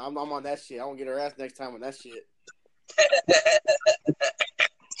shit. I'm on that shit. I won't get her ass next time on that shit.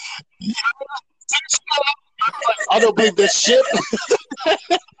 I don't believe that shit.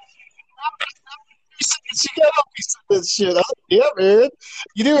 She got up and said that shit. Yeah, man.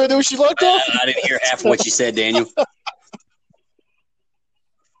 You didn't know she locked up? I didn't hear half of what you said, Daniel.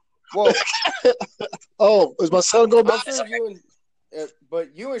 Well, is my sound going back?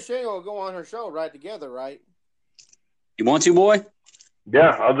 But you and Shane will go on her show right together, right? You want to, boy? Yeah,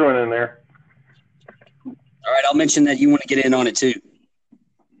 I'll join in there. All right, I'll mention that you want to get in on it too.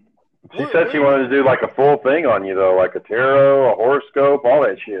 She said she wanted to do like a full thing on you though, like a tarot, a horoscope, all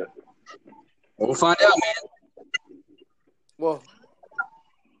that shit. We'll find out, man. Well,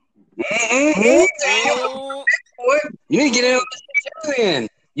 you need to get in on this then.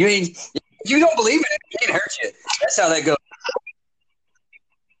 You don't believe in it, it can't hurt you. That's how that goes.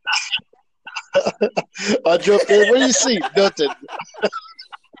 I jumped in. What do you see? Nothing.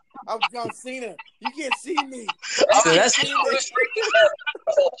 I'm John Cena. You can't see me. So that's the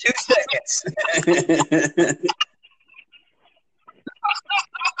 2 seconds.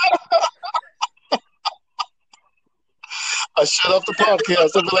 I shut off the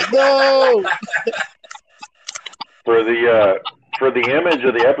podcast. I'll be like, no. For the image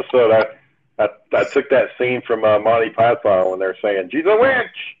of the episode, I took that scene from Monty Python when they're saying, "She's a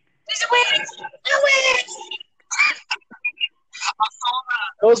witch." She's a witch. A witch.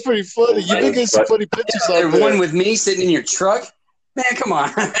 That was pretty funny. You did get some funny pictures out there. One with me sitting in your truck? Man, come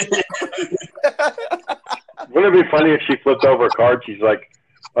on. Wouldn't it be funny if she flipped over a card? She's like,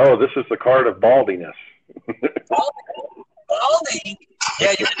 "Oh, this is the card of baldiness." Baldy?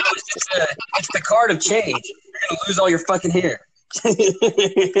 Yeah, it's the card of change. You're going to lose all your fucking hair.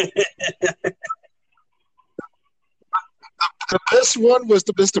 The best one was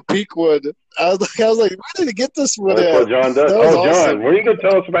the Mr. Peak one. I was like, where did he get this one That's at? what John does. Awesome. John, what are you going to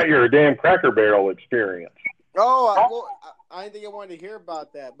tell us about your damn Cracker Barrel experience? I didn't think I wanted to hear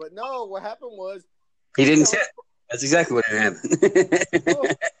about that. But no, what happened was... He didn't tip. That's exactly what happened.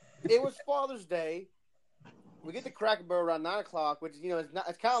 It was Father's Day. We get to Cracker Barrel around 9 o'clock, which,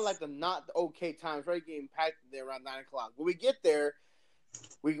 it's kind of like the not okay time. It's already getting packed there around 9 o'clock. When we get there,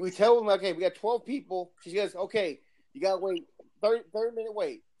 We tell them, okay, we got 12 people. She goes, okay, you got to wait 30-minute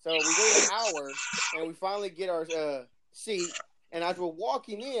wait. So we wait an hour, and we finally get our seat. And as we're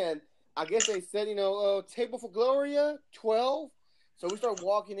walking in, I guess they said, table for Gloria, 12. So we start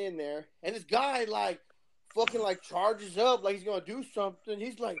walking in there, and this guy, fucking, charges up like he's going to do something.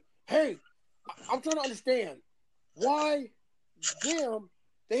 He's like, hey, I'm trying to understand why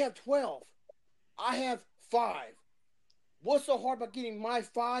they have 12. I have 5. What's so hard about getting my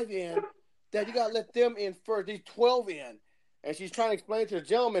 5 in that you got to let them in first, these 12 in? And she's trying to explain to the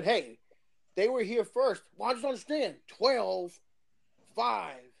gentleman, hey, they were here first. Well, I just understand. 12,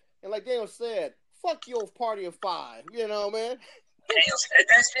 5. And like Daniel said, fuck your party of 5. You know, man. Daniel said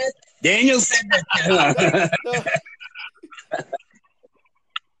that shit? Daniel said that shit.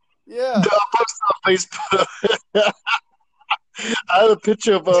 Yeah. No, post on Facebook. I have a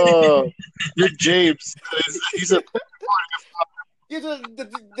picture of Rick James. He's a Yeah,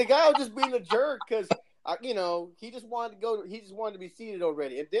 the guy was just being a jerk because he just wanted to go. He just wanted to be seated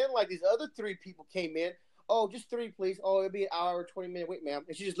already. And then these other 3 people came in. Oh, just 3, please. Oh, it'll be an hour, 20-minute wait, ma'am.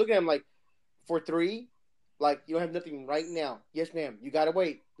 And she's just looking at him like, for 3, you don't have nothing right now. Yes, ma'am. You gotta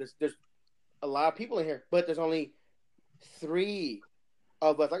wait. There's a lot of people in here, but there's only 3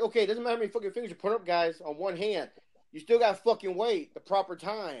 of us. Like, okay, it doesn't matter how many fucking fingers you put up, guys, on one hand. You still gotta fucking wait the proper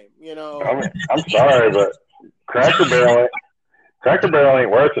time. I'm sorry, but Cracker Barrel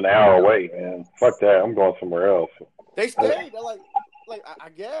ain't worth an hour wait, man. Fuck that. I'm going somewhere else. They stayed. They're like I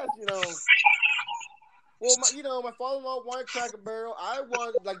guess, Well, my father-in-law wanted Cracker Barrel. I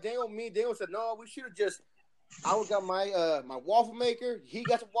wanted, Daniel said, no, we should have just. I would got my my waffle maker. He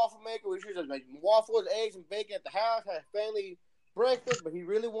got some waffle maker. We should have made waffles, eggs, and bacon at the house. Had family breakfast, but he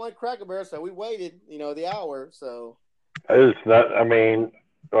really wanted Cracker Barrel, so we waited, the hour. So it's not. I mean,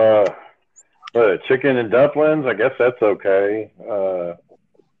 chicken and dumplings. I guess that's okay. I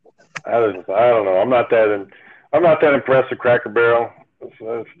don't know. I'm not that impressed with Cracker Barrel.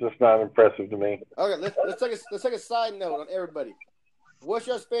 It's just not impressive to me. Okay, let's take a side note on everybody. What's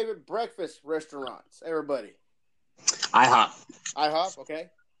your favorite breakfast restaurants? Everybody. IHOP. Okay.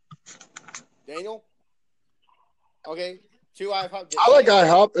 Daniel. Okay. 2 IHOP. I like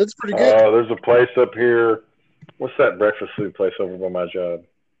IHOP. It's pretty good. There's a place up here. What's that breakfast food place over by my job?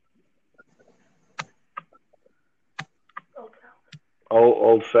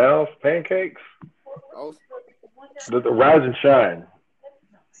 Old South Pancakes. Oh. The Rise and Shine.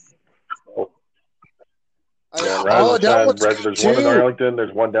 Yeah, Rise and Shine. There's one in Arlington.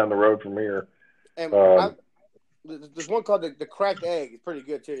 There's one down the road from here. And there's one called the Cracked Egg. It's pretty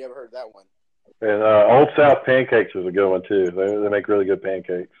good too. You ever heard of that one? And Old South Pancakes is a good one too. They make really good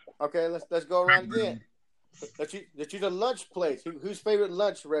pancakes. Okay, let's go around again. Let's choose a lunch place. Whose favorite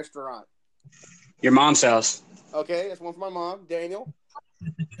lunch restaurant? Your mom's house. Okay, that's one for my mom. Daniel.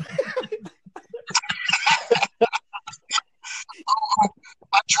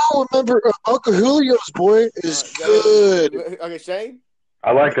 I try to remember Uncle Julio's, boy, is good. Okay, Shane?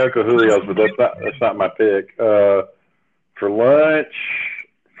 I like Uncle Julio's, but that's not my pick. For lunch,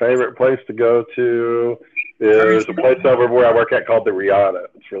 favorite place to go to is a place over where I work at called the Riata.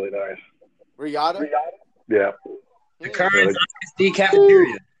 It's really nice. Riata? Yeah. The current SD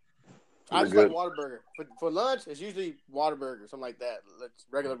cafeteria. I just like Whataburger. For lunch, it's usually Whataburger, something like that. It's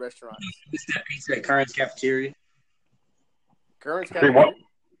regular restaurants. Is that pizza at Current's cafeteria? Current's cafeteria?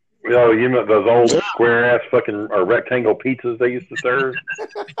 You know those old square ass fucking or rectangle pizzas they used to serve.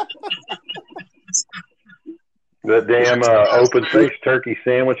 That damn open faced turkey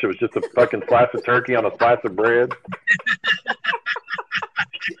sandwich. It was just a fucking slice of turkey on a slice of bread.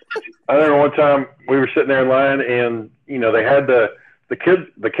 I remember one time we were sitting there in line, and they had the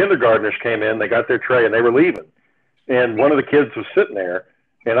kindergartners came in. They got their tray, and they were leaving. And one of the kids was sitting there,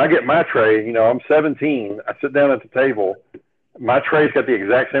 and I get my tray. I'm 17. I sit down at the table. My tray's got the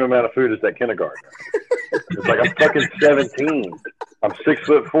exact same amount of food as that kindergartner. It's like I'm fucking 17. I'm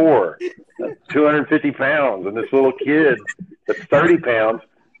 6'4", 250 pounds, and this little kid that's 30 pounds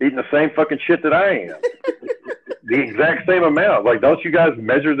eating the same fucking shit that I am. The exact same amount. Like, don't you guys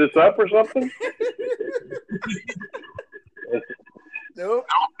measure this up or something? Nope.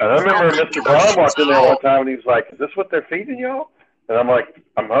 And I remember Mr. Brown walked in there one time, and he was like, "Is this what they're feeding y'all?" And I'm like,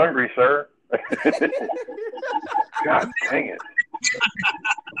 "I'm hungry, sir." God dang it.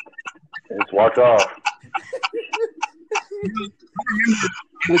 And just walked off.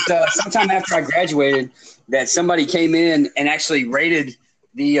 Sometime after I graduated, that somebody came in and actually rated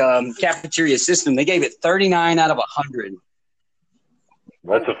the cafeteria system. They gave it 39 out of 100.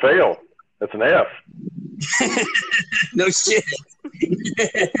 That's a fail. That's an F. No shit.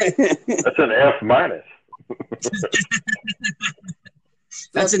 That's an F minus.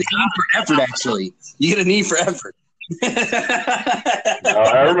 That's an E for effort, actually. You get an E for effort.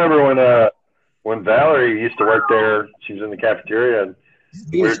 I remember when Valerie used to work there, she was in the cafeteria, and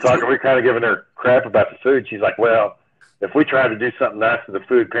we were kind of giving her crap about the food. She's like, well, if we tried to do something nice to the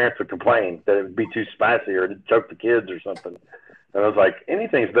food, parents would complain that it would be too spicy or it'd choke the kids or something. And I was like,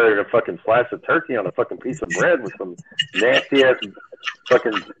 anything's better than a fucking slice of turkey on a fucking piece of bread with some nasty ass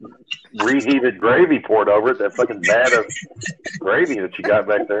fucking reheated gravy poured over it. That fucking vat of gravy that you got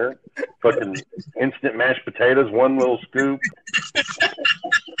back there. Fucking instant mashed potatoes, one little scoop.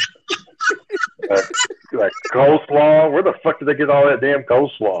 Like coleslaw. Where the fuck did they get all that damn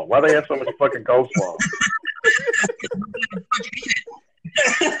coleslaw? Why do they have so much fucking coleslaw?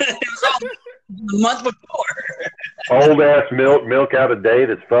 It was all the month before. Old ass milk out of date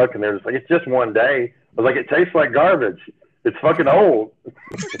as fuck, and they're just like, it's just one day. I was like, it tastes like garbage. It's fucking old.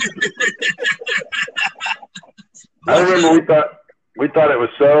 I remember we thought it was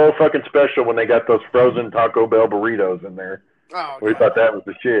so fucking special when they got those frozen Taco Bell burritos in there. Oh, we thought that was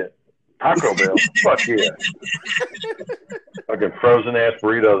the shit. Taco Bell, fuck yeah. Fucking frozen ass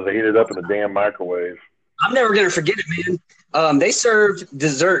burritos. They heat it up in the damn microwave. I'm never gonna forget it, man. They served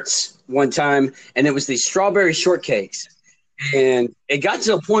desserts one time, and it was these strawberry shortcakes, and it got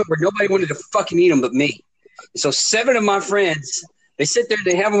to a point where nobody wanted to fucking eat them but me. So 7 of my friends, they sit there,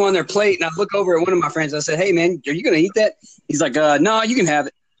 they have them on their plate, and I look over at one of my friends. I said, "Hey, man, are you gonna eat that?" He's like, "No, you can have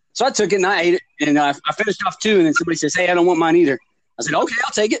it." So I took it and I ate it, and I finished off 2, and then somebody says, "Hey, I don't want mine either." I said, "Okay,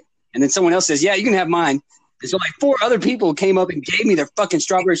 I'll take it." And then someone else says, "Yeah, you can have mine." And so like 4 other people came up and gave me their fucking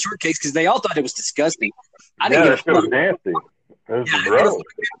strawberry shortcakes because they all thought it was disgusting. I didn't give a fuck. Was nasty. It was gross.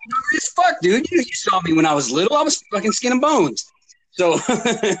 As fuck, dude. You saw me when I was little. I was fucking skin and bones. So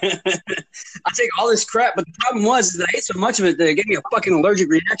I take all this crap, but the problem is that I ate so much of it that it gave me a fucking allergic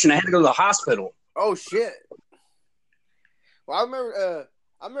reaction. I had to go to the hospital. Oh shit! Well, I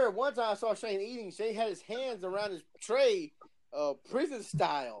remember one time I saw Shane eating. Shane had his hands around his tray, prison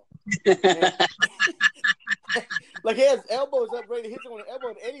style. Like he had his elbows up, ready to hit someone with an elbow,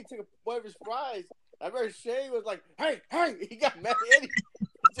 and Eddie took one of his fries. I remember Shane was like, "Hey!" He got mad at Eddie.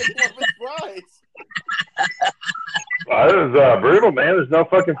 He took one of his fries. Well, it was brutal, man. There's no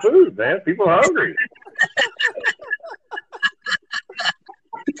fucking food, man. People are hungry.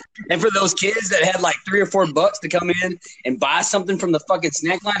 And for those kids that had like $3 or $4 to come in and buy something from the fucking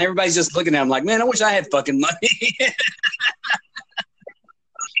snack line, everybody's just looking at them like, "Man, I wish I had fucking money."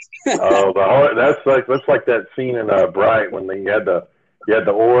 That's like that scene in Bright when you had the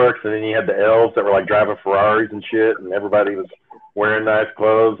orcs and then you had the elves that were like driving Ferraris and shit, and everybody was wearing nice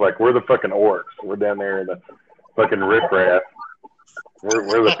clothes. Like, we're the fucking orcs. We're down there in the fucking riffraff.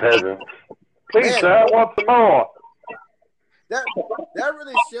 We're the peasants. Please, sir, I want some more. That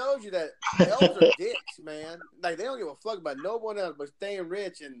really shows you that elves are dicks, man. Like, they don't give a fuck about no one else but staying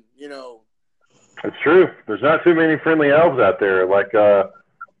rich and, you know. It's true. There's not too many friendly elves out there. Like,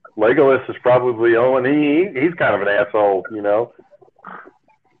 Legolas is probably Owen. He's kind of an asshole, you know.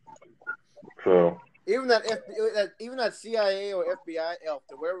 So even that CIA or FBI elf,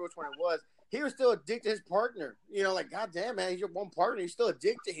 or whatever which one it was, he was still a dick to his partner. You know, like, goddamn, man, he's your one partner. You're still a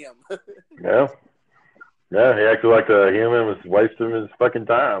dick to him. Yeah, he acted like a human, was wasting his fucking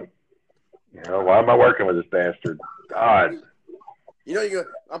time. You know, why am I working with this bastard? God. You know, you're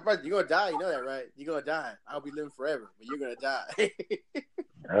gonna die. You know that, right? You're gonna die. I'll be living forever, but you're gonna die.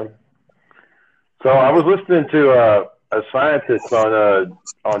 Yeah. So I was listening to a scientist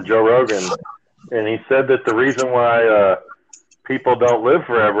on Joe Rogan, and he said that the reason why people don't live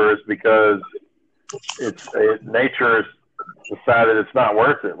forever is because nature has decided it's not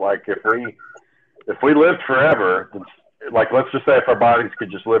worth it. Like, if we lived forever, like, let's just say if our bodies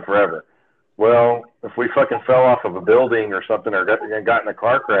could just live forever. Well, if we fucking fell off of a building or something or got in a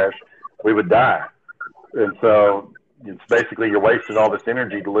car crash, we would die. And so it's basically you're wasting all this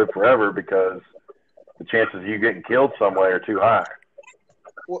energy to live forever because the chances of you getting killed somewhere are too high.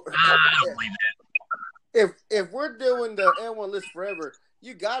 Well, if we're doing the N1 list forever,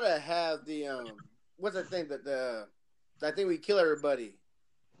 you gotta have the what's that thing that thing we kill everybody?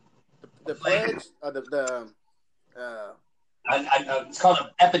 The pledge or it's called an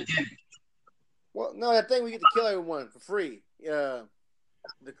epidemic. Well, no, that thing we get to kill everyone for free. The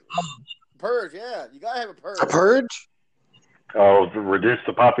purge, yeah. You gotta have a purge. A purge? Oh, to reduce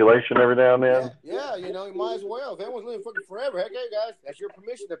the population every now and then? Yeah, you know, you might as well. If everyone's living fucking forever, heck, hey, guys, that's your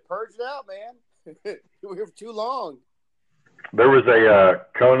permission to purge it out, man. You were here for too long. There was a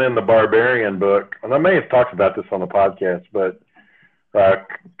Conan the Barbarian book, and I may have talked about this on the podcast, but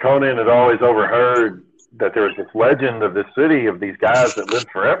Conan had always overheard that there was this legend of this city of these guys that lived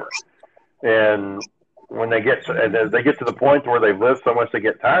forever. And when they get to the point where they've lived so much they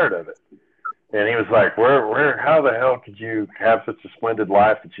get tired of it. And he was like, how the hell could you have such a splendid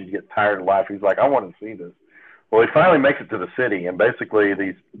life that you get tired of life? He's like, I want to see this. Well, he finally makes it to the city, and basically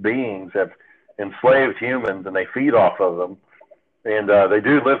these beings have enslaved humans, and they feed off of them. And they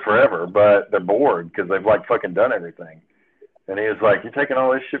do live forever, but they're bored because they've like fucking done everything. And he was like, you're taking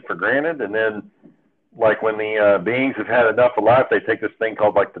all this shit for granted? And then like when the beings have had enough of life, they take this thing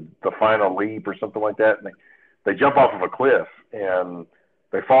called like the final leap or something like that. And they jump off of a cliff and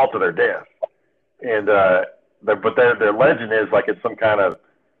they fall to their death. And but their legend is like it's some kind of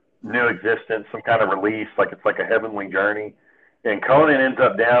new existence, some kind of release, like it's like a heavenly journey. And Conan ends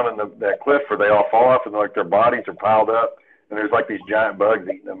up down in that cliff where they all fall off, and like their bodies are piled up, and there's like these giant bugs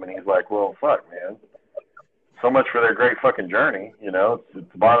eating them. And he's like, well, fuck, man. So much for their great fucking journey, you know. It's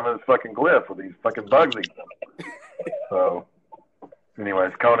at the bottom of this fucking cliff with these fucking bugs eating them. So,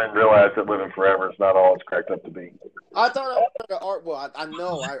 anyways, Conan realized that living forever is not all it's cracked up to be. I thought I read an art. Well, I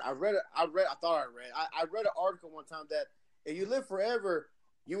know I read it. I read an article one time that if you live forever,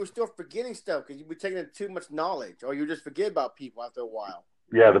 you were still forgetting stuff because you'd be taking in too much knowledge, or you just forget about people after a while.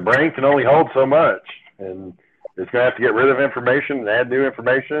 Yeah, the brain can only hold so much, and it's gonna have to get rid of information and add new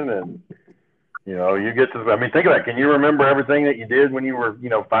information, and you know, you get to. I mean, think of that. Can you remember everything that you did when you were,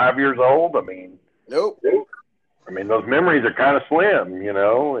 5 years old? I mean, nope. I mean, those memories are kind of slim, and you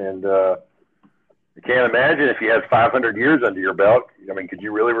can't imagine if you had 500 years under your belt. I mean, could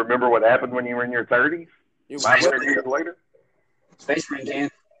you really remember what happened when you were in your 30s? 500 years later? Space Marine can.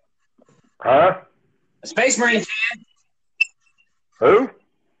 Huh? A Space Marine can. Who?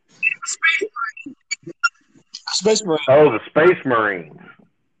 Space Marine. Oh, the Space Marines.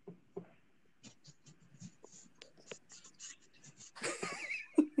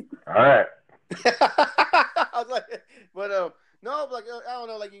 All right. I was like, but no, like I don't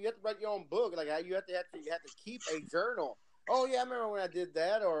know, like you have to write your own book, like you have to keep a journal. Oh yeah, I remember when I did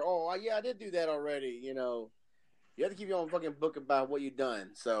that, or oh yeah, I did do that already. You have to keep your own fucking book about what you've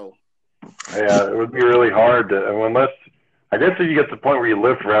done. So yeah, it would be really hard to, unless I guess if you get to the point where you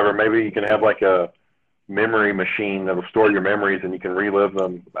live forever, maybe you can have like a memory machine that'll store your memories and you can relive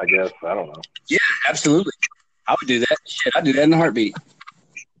them. I guess I don't know. Yeah, absolutely. I would do that. Shit, I'd do that in a heartbeat.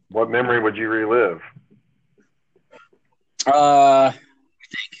 What memory would you relive? I think.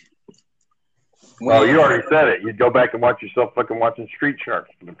 Well, you already said it. You'd go back and watch yourself fucking watching Street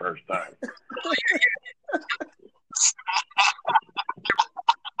Sharks for the first time.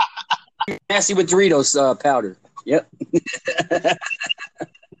 Nasty with Doritos powder. Yep.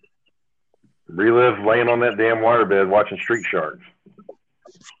 Relive laying on that damn waterbed watching Street Sharks.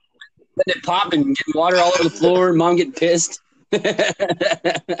 Letting it pop and getting water all over the floor. Mom getting pissed. Yelling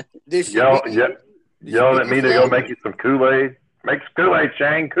at me to go make you some Kool-Aid. Make some Kool-Aid,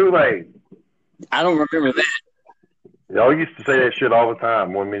 Shane. Kool-Aid. I don't remember that. Y'all used to say that shit all the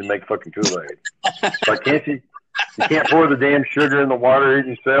time. Wanted me to make fucking Kool-Aid. Like, can't you can't pour the damn sugar in the water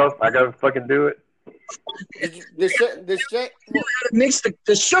yourself. I gotta fucking do it. Mix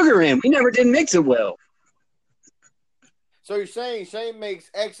the sugar in. We never did mix it well. So you're saying Shane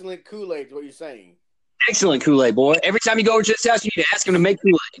makes excellent Kool-Aid is what you're saying? Excellent Kool-Aid, boy. Every time you go over to his house, you need to ask him to make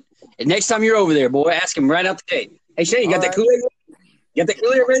Kool-Aid. And next time you're over there, boy, ask him right out the gate. Hey, Shane, you got that Kool-Aid? You got that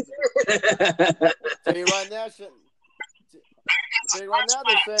Kool-Aid right there? Tell you right now,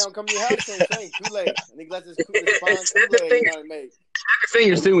 they're saying, come to your house and say Kool-Aid. And he got this fine Kool-Aid you gotta make. Snap your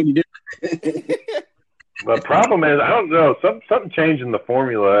fingers, too, when you do it. The problem is, I don't know, something changed in the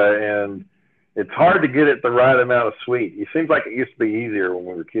formula, and it's hard to get it the right amount of sweet. It seems like it used to be easier when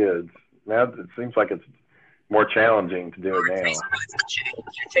we were kids. Now it seems like it's more challenging to do it now. Your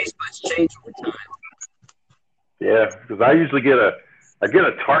taste buds change over time. Yeah, because I usually get a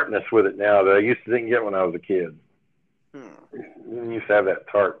tartness with it now that I didn't get when I was a kid. I used to have that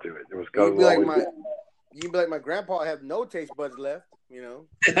tart to it. It was you'd be like my grandpa. I have no taste buds left. Yeah.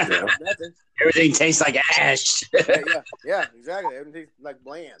 Nothing. Everything tastes like ash. yeah, exactly. Everything tastes like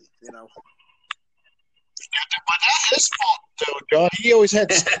bland. But that's his fault, though, John. He always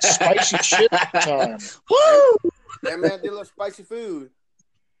had spicy shit at the time. Woo! That man did love spicy food.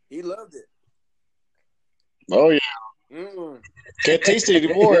 He loved it. Oh, yeah. Can't taste it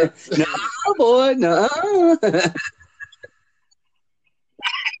anymore. No, boy, no.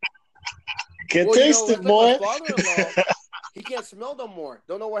 Can't taste it, boy. He can't smell no more.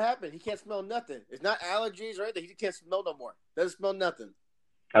 Don't know what happened. He can't smell nothing. It's not allergies or anything. He can't smell no more. Doesn't smell nothing.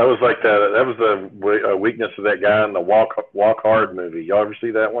 That was like that was the weakness of that guy in the Walk Hard movie. Y'all ever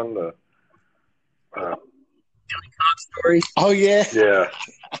see that one? The story. Oh yeah. Yeah.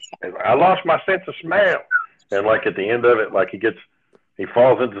 I lost my sense of smell, and like at the end of it, like he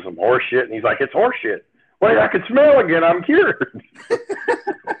falls into some horse shit, and he's like, "It's horse shit." Wait, I can smell again. I'm cured.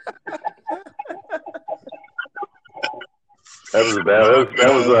 That was bad.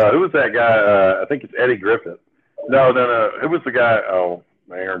 That was who was that guy? I think it's Eddie Griffin. No. Who was the guy? Oh,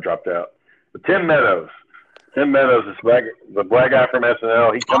 my hair dropped out. But Tim Meadows. Tim Meadows, the black guy from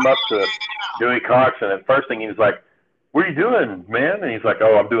SNL. He come up to Dewey Cox, and the first thing he's like, "What are you doing, man?" And he's like,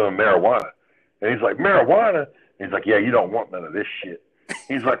 "Oh, I'm doing marijuana." And he's like, "Marijuana?" And he's like, "Yeah, you don't want none of this shit."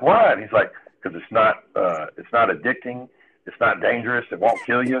 He's like, "Why?" And he's like, "Because it's not addicting. It's not dangerous. It won't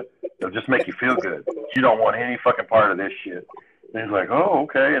kill you. It'll just make you feel good. You don't want any fucking part of this shit." And he's like, "Oh,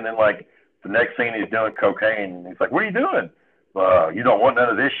 okay." And then like the next scene, he's doing cocaine. And he's like, "What are you doing?" "You don't want none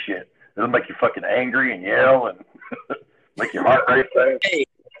of this shit. It'll make you fucking angry and yell and make your heart rate fast." Hey.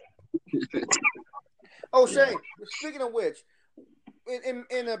 Oh, Shane. Speaking of which, in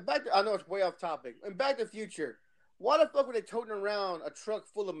back to, I know it's way off topic. In Back to the Future, why the fuck were they toting around a truck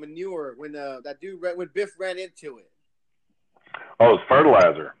full of manure when that dude when Biff ran into it? Oh, it's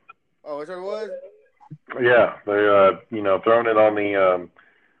fertilizer. Oh, is that what it was? Yeah, they throwing it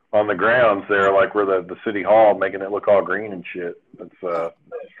on the grounds there, like where the city hall, making it look all green and shit. It's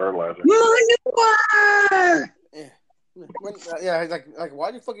fertilizer. Yeah, like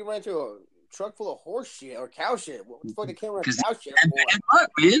why did you fucking run into a truck full of horse shit or cow shit? What the fuck they came around cow shit for? Bad luck,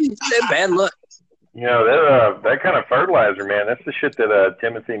 man. That bad luck. You know, that kind of fertilizer, man, that's the shit that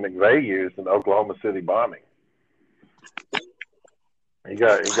Timothy McVeigh used in the Oklahoma City bombing. You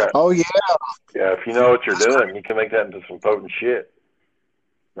got. Oh yeah. Yeah, if you know what you're doing, you can make that into some potent shit.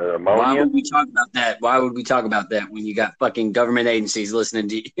 Why Ammonia. would we talk about that? Why would we talk about that when you got fucking government agencies listening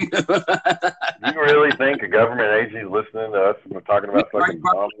to you? You really think a government agency is listening to us when we're talking about fucking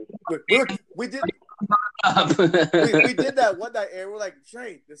bombs? We did we did that one night, and we're like,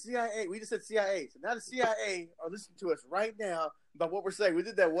 Shane, the CIA. We just said CIA, so now the CIA are listening to us right now about what we're saying. We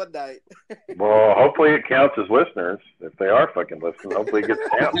did that one night. Well, hopefully it counts as listeners. If they are fucking listening, hopefully it gets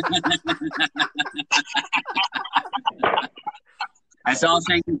counted. That's all I'm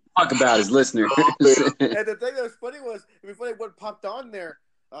saying. Fuck about his listeners. And the thing that was funny was, what popped on there.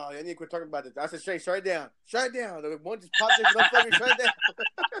 Oh, I need to quit talking about it. I said, Shane, shut it down. Shut it down. The one just popped in. Motherfucker, shut it down.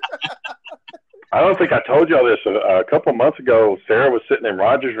 I don't think I told y'all this. A couple months ago, Sarah was sitting in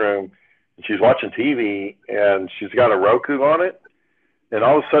Roger's room, and she's watching TV, and she's got a Roku on it. And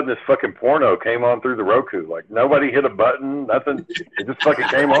all of a sudden, this fucking porno came on through the Roku. Like, nobody hit a button, nothing. It just fucking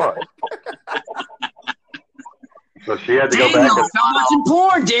came on. So she had to go back and... Stop watching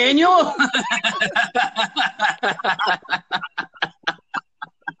porn, Daniel!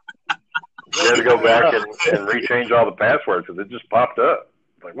 She had to go back and rechange all the passwords because it just popped up.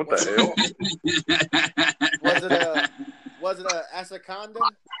 Like, what the hell? Was it a Asaconda?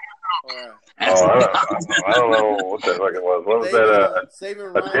 I don't know what the fuck it was. What was that? Saving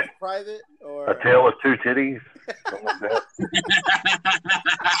Ryan's Private? Or a Tale of Two Titties? Something like that.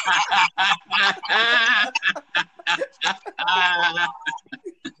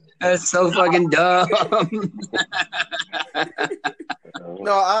 That's so fucking dumb.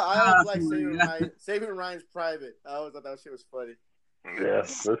 No, I always like Saving Ryan's Private. I always thought that shit was funny. Yeah,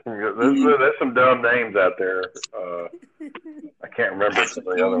 there's some dumb names out there. I can't remember some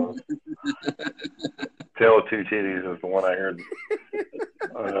of the other ones. Tale of Two Titties is the one I heard.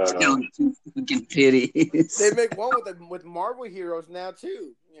 Tale of Two fucking Titties. They make one with Marvel heroes now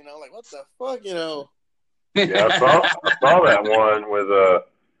too. You know, like what the fuck, you know? Yeah, I saw that one with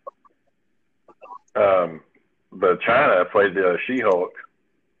the China played the She-Hulk.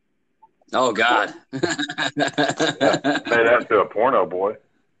 Oh God! Yeah, say that to a porno boy.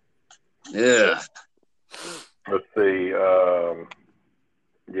 Yeah. Let's see.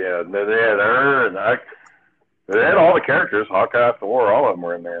 Yeah, they had her and they had all the characters. Hawkeye, Thor, all of them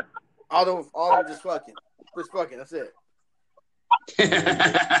were in there. All of them just fucking. That's it.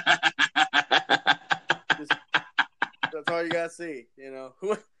 That's all you gotta see. You know,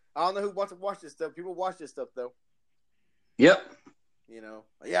 I don't know who wants to watch this stuff. People watch this stuff though. Yep. You know,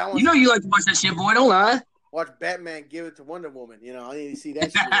 yeah. You know you like to watch that shit, boy. Don't lie. Watch Batman give it to Wonder Woman. You know, I need to see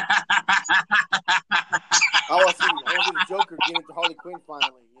that shit. I want to see the Joker give it to Harley Quinn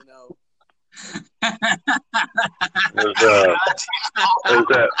finally. You know.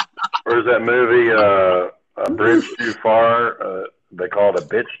 There's that movie, A Bridge Too Far. They call it A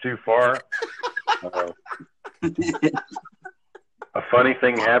Bitch Too Far. A funny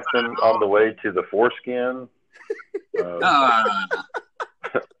thing happened on the way to the foreskin.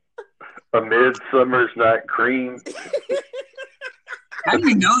 A Midsummer's Night Cream. How do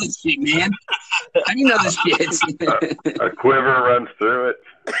you know this shit, man? How do you know this shit? A quiver runs through it.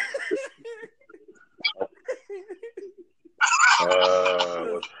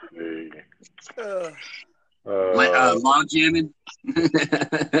 Let's see. log jamming.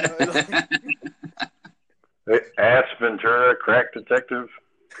 Ass Ventura, crack detective.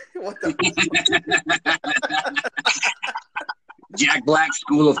 What the? Jack Black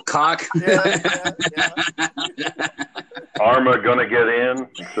School of Cock. Yeah. Arma gonna get in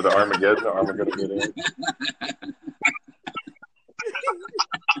instead of Armageddon. Arma gonna get in.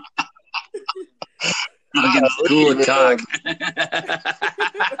 Fucking School of Cock.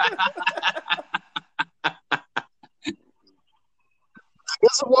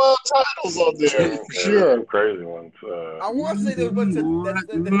 There's some wild titles on there, for sure. Some crazy ones. I want to say there was it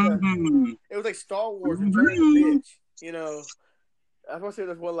was like Star Wars Return of the Bitch. You know, I want to say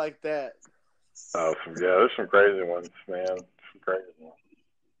there's one like that. Oh, there's some crazy ones, man. Some crazy ones.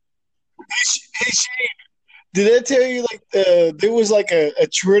 Hey, Shane, did I tell you, like, there was like a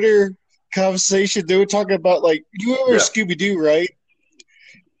Twitter conversation? They were talking about, like, you remember Scooby-Doo, right?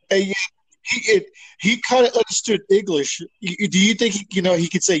 And he kind of understood English. Do you think he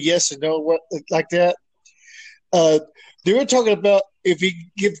could say yes or no like that? They were talking about if he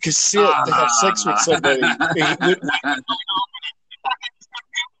could give consent to have sex with somebody.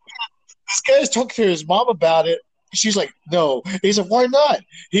 This guy's talking to his mom about it. She's like, no. He said, why not?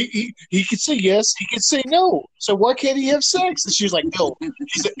 He could say yes. He could say no. So why can't he have sex? And she's like, no.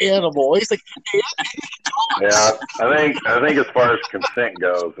 He's an animal. He's like, yeah. I think as far as consent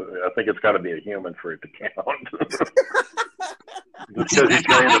goes, I think it's got to be a human for it to count. Just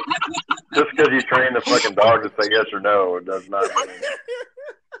because you train the fucking dog to say yes or no, it does not mean.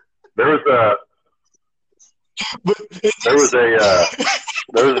 There was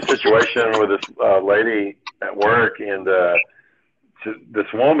a situation with this lady at work, and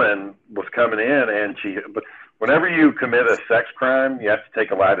this woman was coming in, and whenever you commit a sex crime, you have to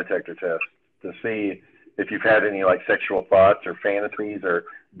take a lie detector test to see if you've had any like sexual thoughts or fantasies or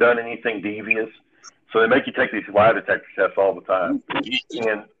done anything devious. So they make you take these lie detector tests all the time.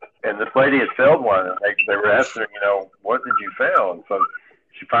 And this lady had failed one, and they were asking her, what did you fail? And so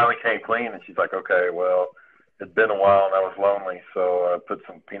she finally came clean, and she's like, okay, well, it'd been a while and I was lonely, so I put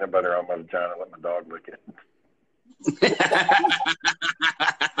some peanut butter on my vagina and let my dog lick it.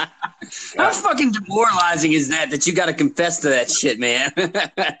 How fucking demoralizing is that you got to confess to that shit, man?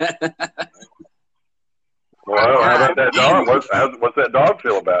 Well, how about that dog? What's that dog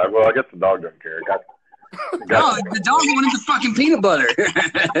feel about it? Well, I guess the dog doesn't care. No, the dog wanted the fucking peanut butter.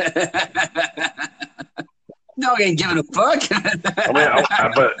 Dog ain't giving a fuck.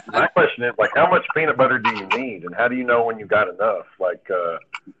 But my question is, like, how much peanut butter do you need, and how do you know when you got enough? Like,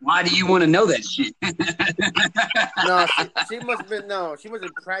 why do you want to know that shit? No, she must have been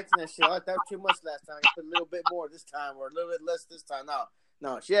practicing that shit. I thought too much last time. I put a little bit more this time, or a little bit less this time.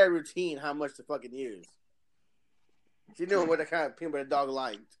 No, she had a routine how much to fucking use. She knew what the kind of peanut butter dog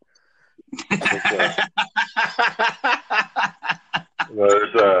liked.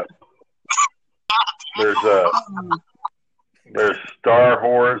 There's Star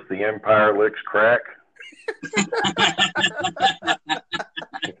Wars, The Empire Licks Crack.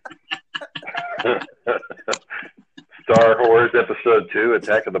 Star Wars Episode 2,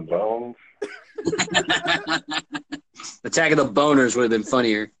 Attack of the Bones. Attack of the Boners would have been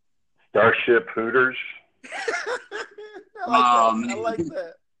funnier. Starship Hooters. I like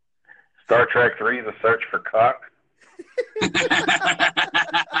that. Star Trek 3, The Search for Cock.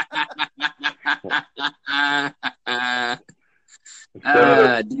 Instead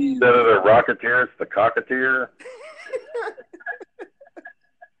of the Rocketeer, it's the Cocketeer.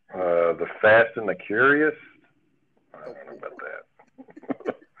 The Fast and the Curious. I don't know about that.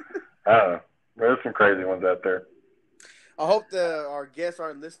 I don't know. There's some crazy ones out there. I hope our guests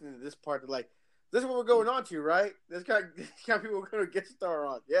aren't listening to this part. They're like, this is what we're going on to, right? This kind of people we're going to get star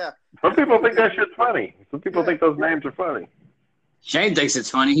on. Yeah. Some people think that shit's funny. Some people think those names are funny. Shane thinks it's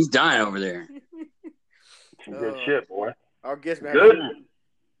funny. He's dying over there. Some good shit, boy. Our guests gonna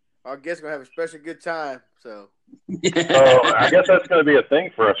have a special good time. So. I guess that's going to be a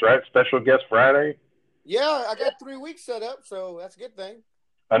thing for us, right? Special guest Friday. Yeah, I got 3 weeks set up, so that's a good thing.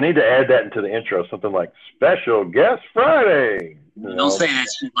 I need to add that into the intro, something like Special Guest Friday. Don't say that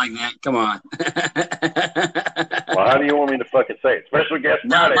shit like that. Come on. Well, how do you want me to fucking say it? Special Guest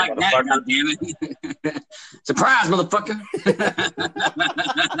Friday, like motherfucker. That, damn it. Surprise, motherfucker.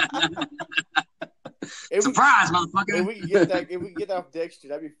 Surprise, motherfucker. If we can get that off Dexter,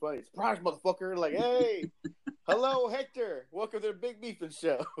 that'd be funny. Surprise, motherfucker. Like, hey, hello, Hector. Welcome to the Big Beefing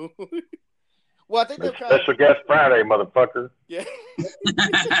Show. Well, I think they're Special Guest Friday, motherfucker. Yeah.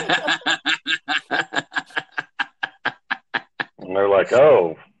 And they're like,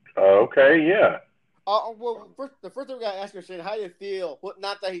 oh, okay, yeah. Well, the first thing we got to ask her, Shane, how do you feel?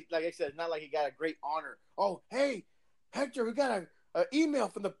 Not that he, like I said, not like he got a great honor. Oh, hey, Hector, we got an email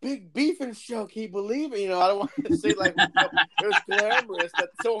from the Big Beefing Show. Can you believe it? You know, I don't want to say like it was glamorous that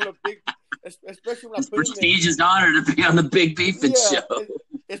someone a big, especially when I put in there. Prestigious honor to be on the Big Beefing Show.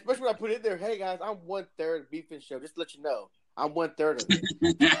 Especially when I put in there, hey guys, I'm 1/3 Beefing Show. Just to let you know, I'm 1/3 of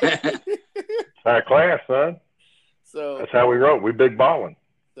it. High class, son. So that's how we wrote. We big balling.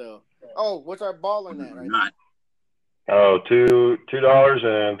 So, what's our balling at right now? Oh,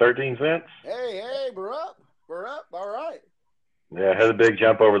 $2.13. Hey, we're up. All right. Yeah, had a big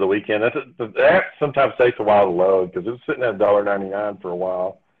jump over the weekend. That sometimes takes a while to load because it was sitting at $1.99 for a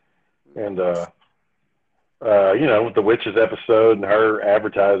while, and you know, with the Witches episode and her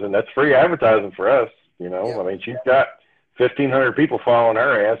advertising, that's free advertising for us. You know, yeah. I mean, she's got 1,500 people following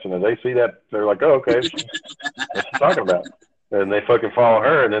her ass, and as they see that, they're like, "Oh, okay, what's she talking about?" And they fucking follow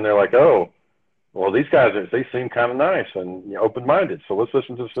her, and then they're like, "Oh, well, these guys they seem kind of nice and open-minded, so let's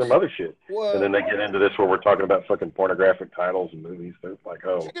listen to some other shit." Whoa. And then they get into this where we're talking about fucking pornographic titles and movies. They're like,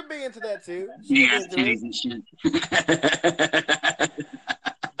 "Oh, she could be into that too." Yeah, titties and shit.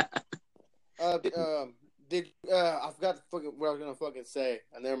 I forgot what I was gonna fucking say.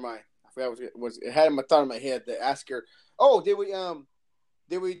 Never mind. I forgot what was it had my thought in my head to ask her. Oh, did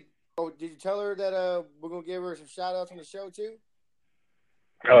you tell her that we're gonna give her some shout outs on the show too?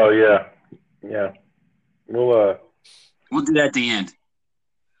 Oh yeah. We'll do that at the end.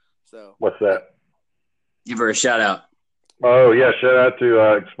 So what's that? Give her a shout out. Oh yeah, shout out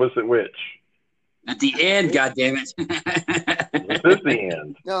to Explicit Witch. At the end, goddammit. This is the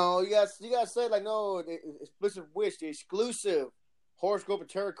end. No, you gotta say like no, the Explicit Witch, the exclusive horoscope and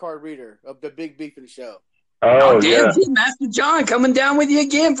tarot card reader of the Big Beefing Show. Oh yeah, damn, Master John coming down with you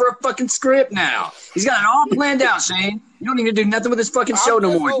again for a fucking script now. He's got it all planned out, Shane. You don't need to do nothing with this fucking show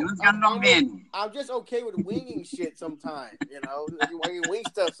no more. He's got it all in. I'm just okay with winging shit sometimes, you know. You wing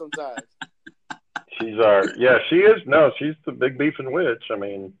stuff sometimes. She is. No, she's the Big Beefing Witch. I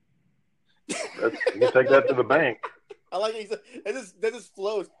mean, you can take that to the bank. I like it. That just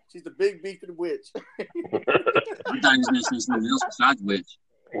flows. She's the Big Beefing Witch. I thought he was going to say something else besides witch.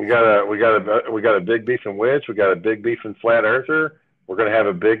 We got a big beefing witch. We got a big beefing flat earther. We're gonna have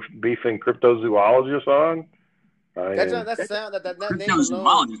a big beefing cryptozoologist on. That sound that name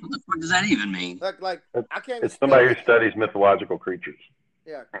cryptozoologist. What the fuck does that even mean? Like I can't. It's somebody who studies mythological creatures.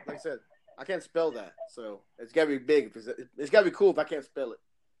 Yeah, like I said, I can't spell that, so it's gotta be big. It's gotta be cool if I can't spell it.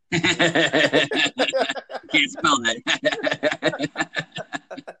 Can't spell that.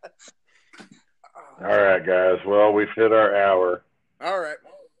 All right, guys. Well, we've hit our hour. All right.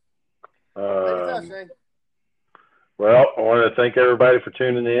 Well, I want to thank everybody for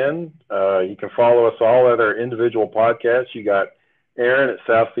tuning in. You can follow us all at our individual podcasts. You got Aaron at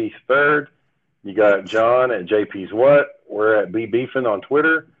Southeast Third. You got John at JP's What. We're at B Beefin on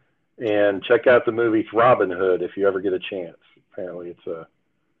Twitter. And check out the movie Robin Hood if you ever get a chance. Apparently, it's a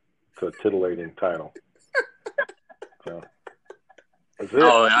titillating title. So that's it.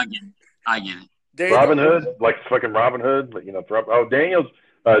 Oh, I get it. Daniel. Robin Hood, like fucking Robin Hood, but Daniel's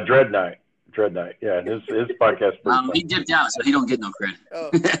Dread Knight. Yeah, his podcast. He dipped out, so he don't get no credit. Oh,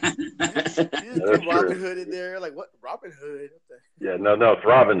 you just put Robin Hood in there, like what? Robin Hood? Yeah, no, it's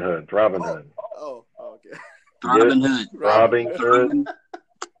Robin Hood. Hood. Oh, okay. Robin Hood. Robin Hood.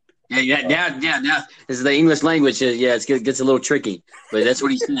 Yeah. Now this is the English language. Yeah, it gets a little tricky, but that's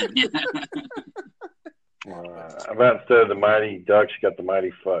what he said. About instead of the Mighty Ducks, you got the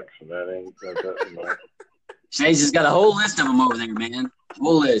Mighty Fucks. So that ain't. Shane's just got a whole list of them over there, man.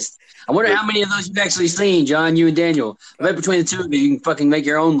 Whole list. I wonder how many of those you've actually seen, John, you and Daniel. I bet between the two of you, you can fucking make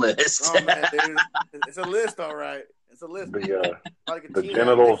your own list. Oh, man, dude. It's a list, all right. It's a list. The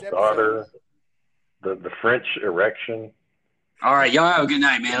genitals daughter, the French erection. All right, y'all have a good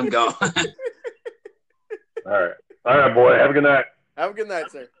night, man. I'm going. All right, boy. Have a good night. Have a good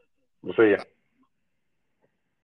night, sir. We'll see you.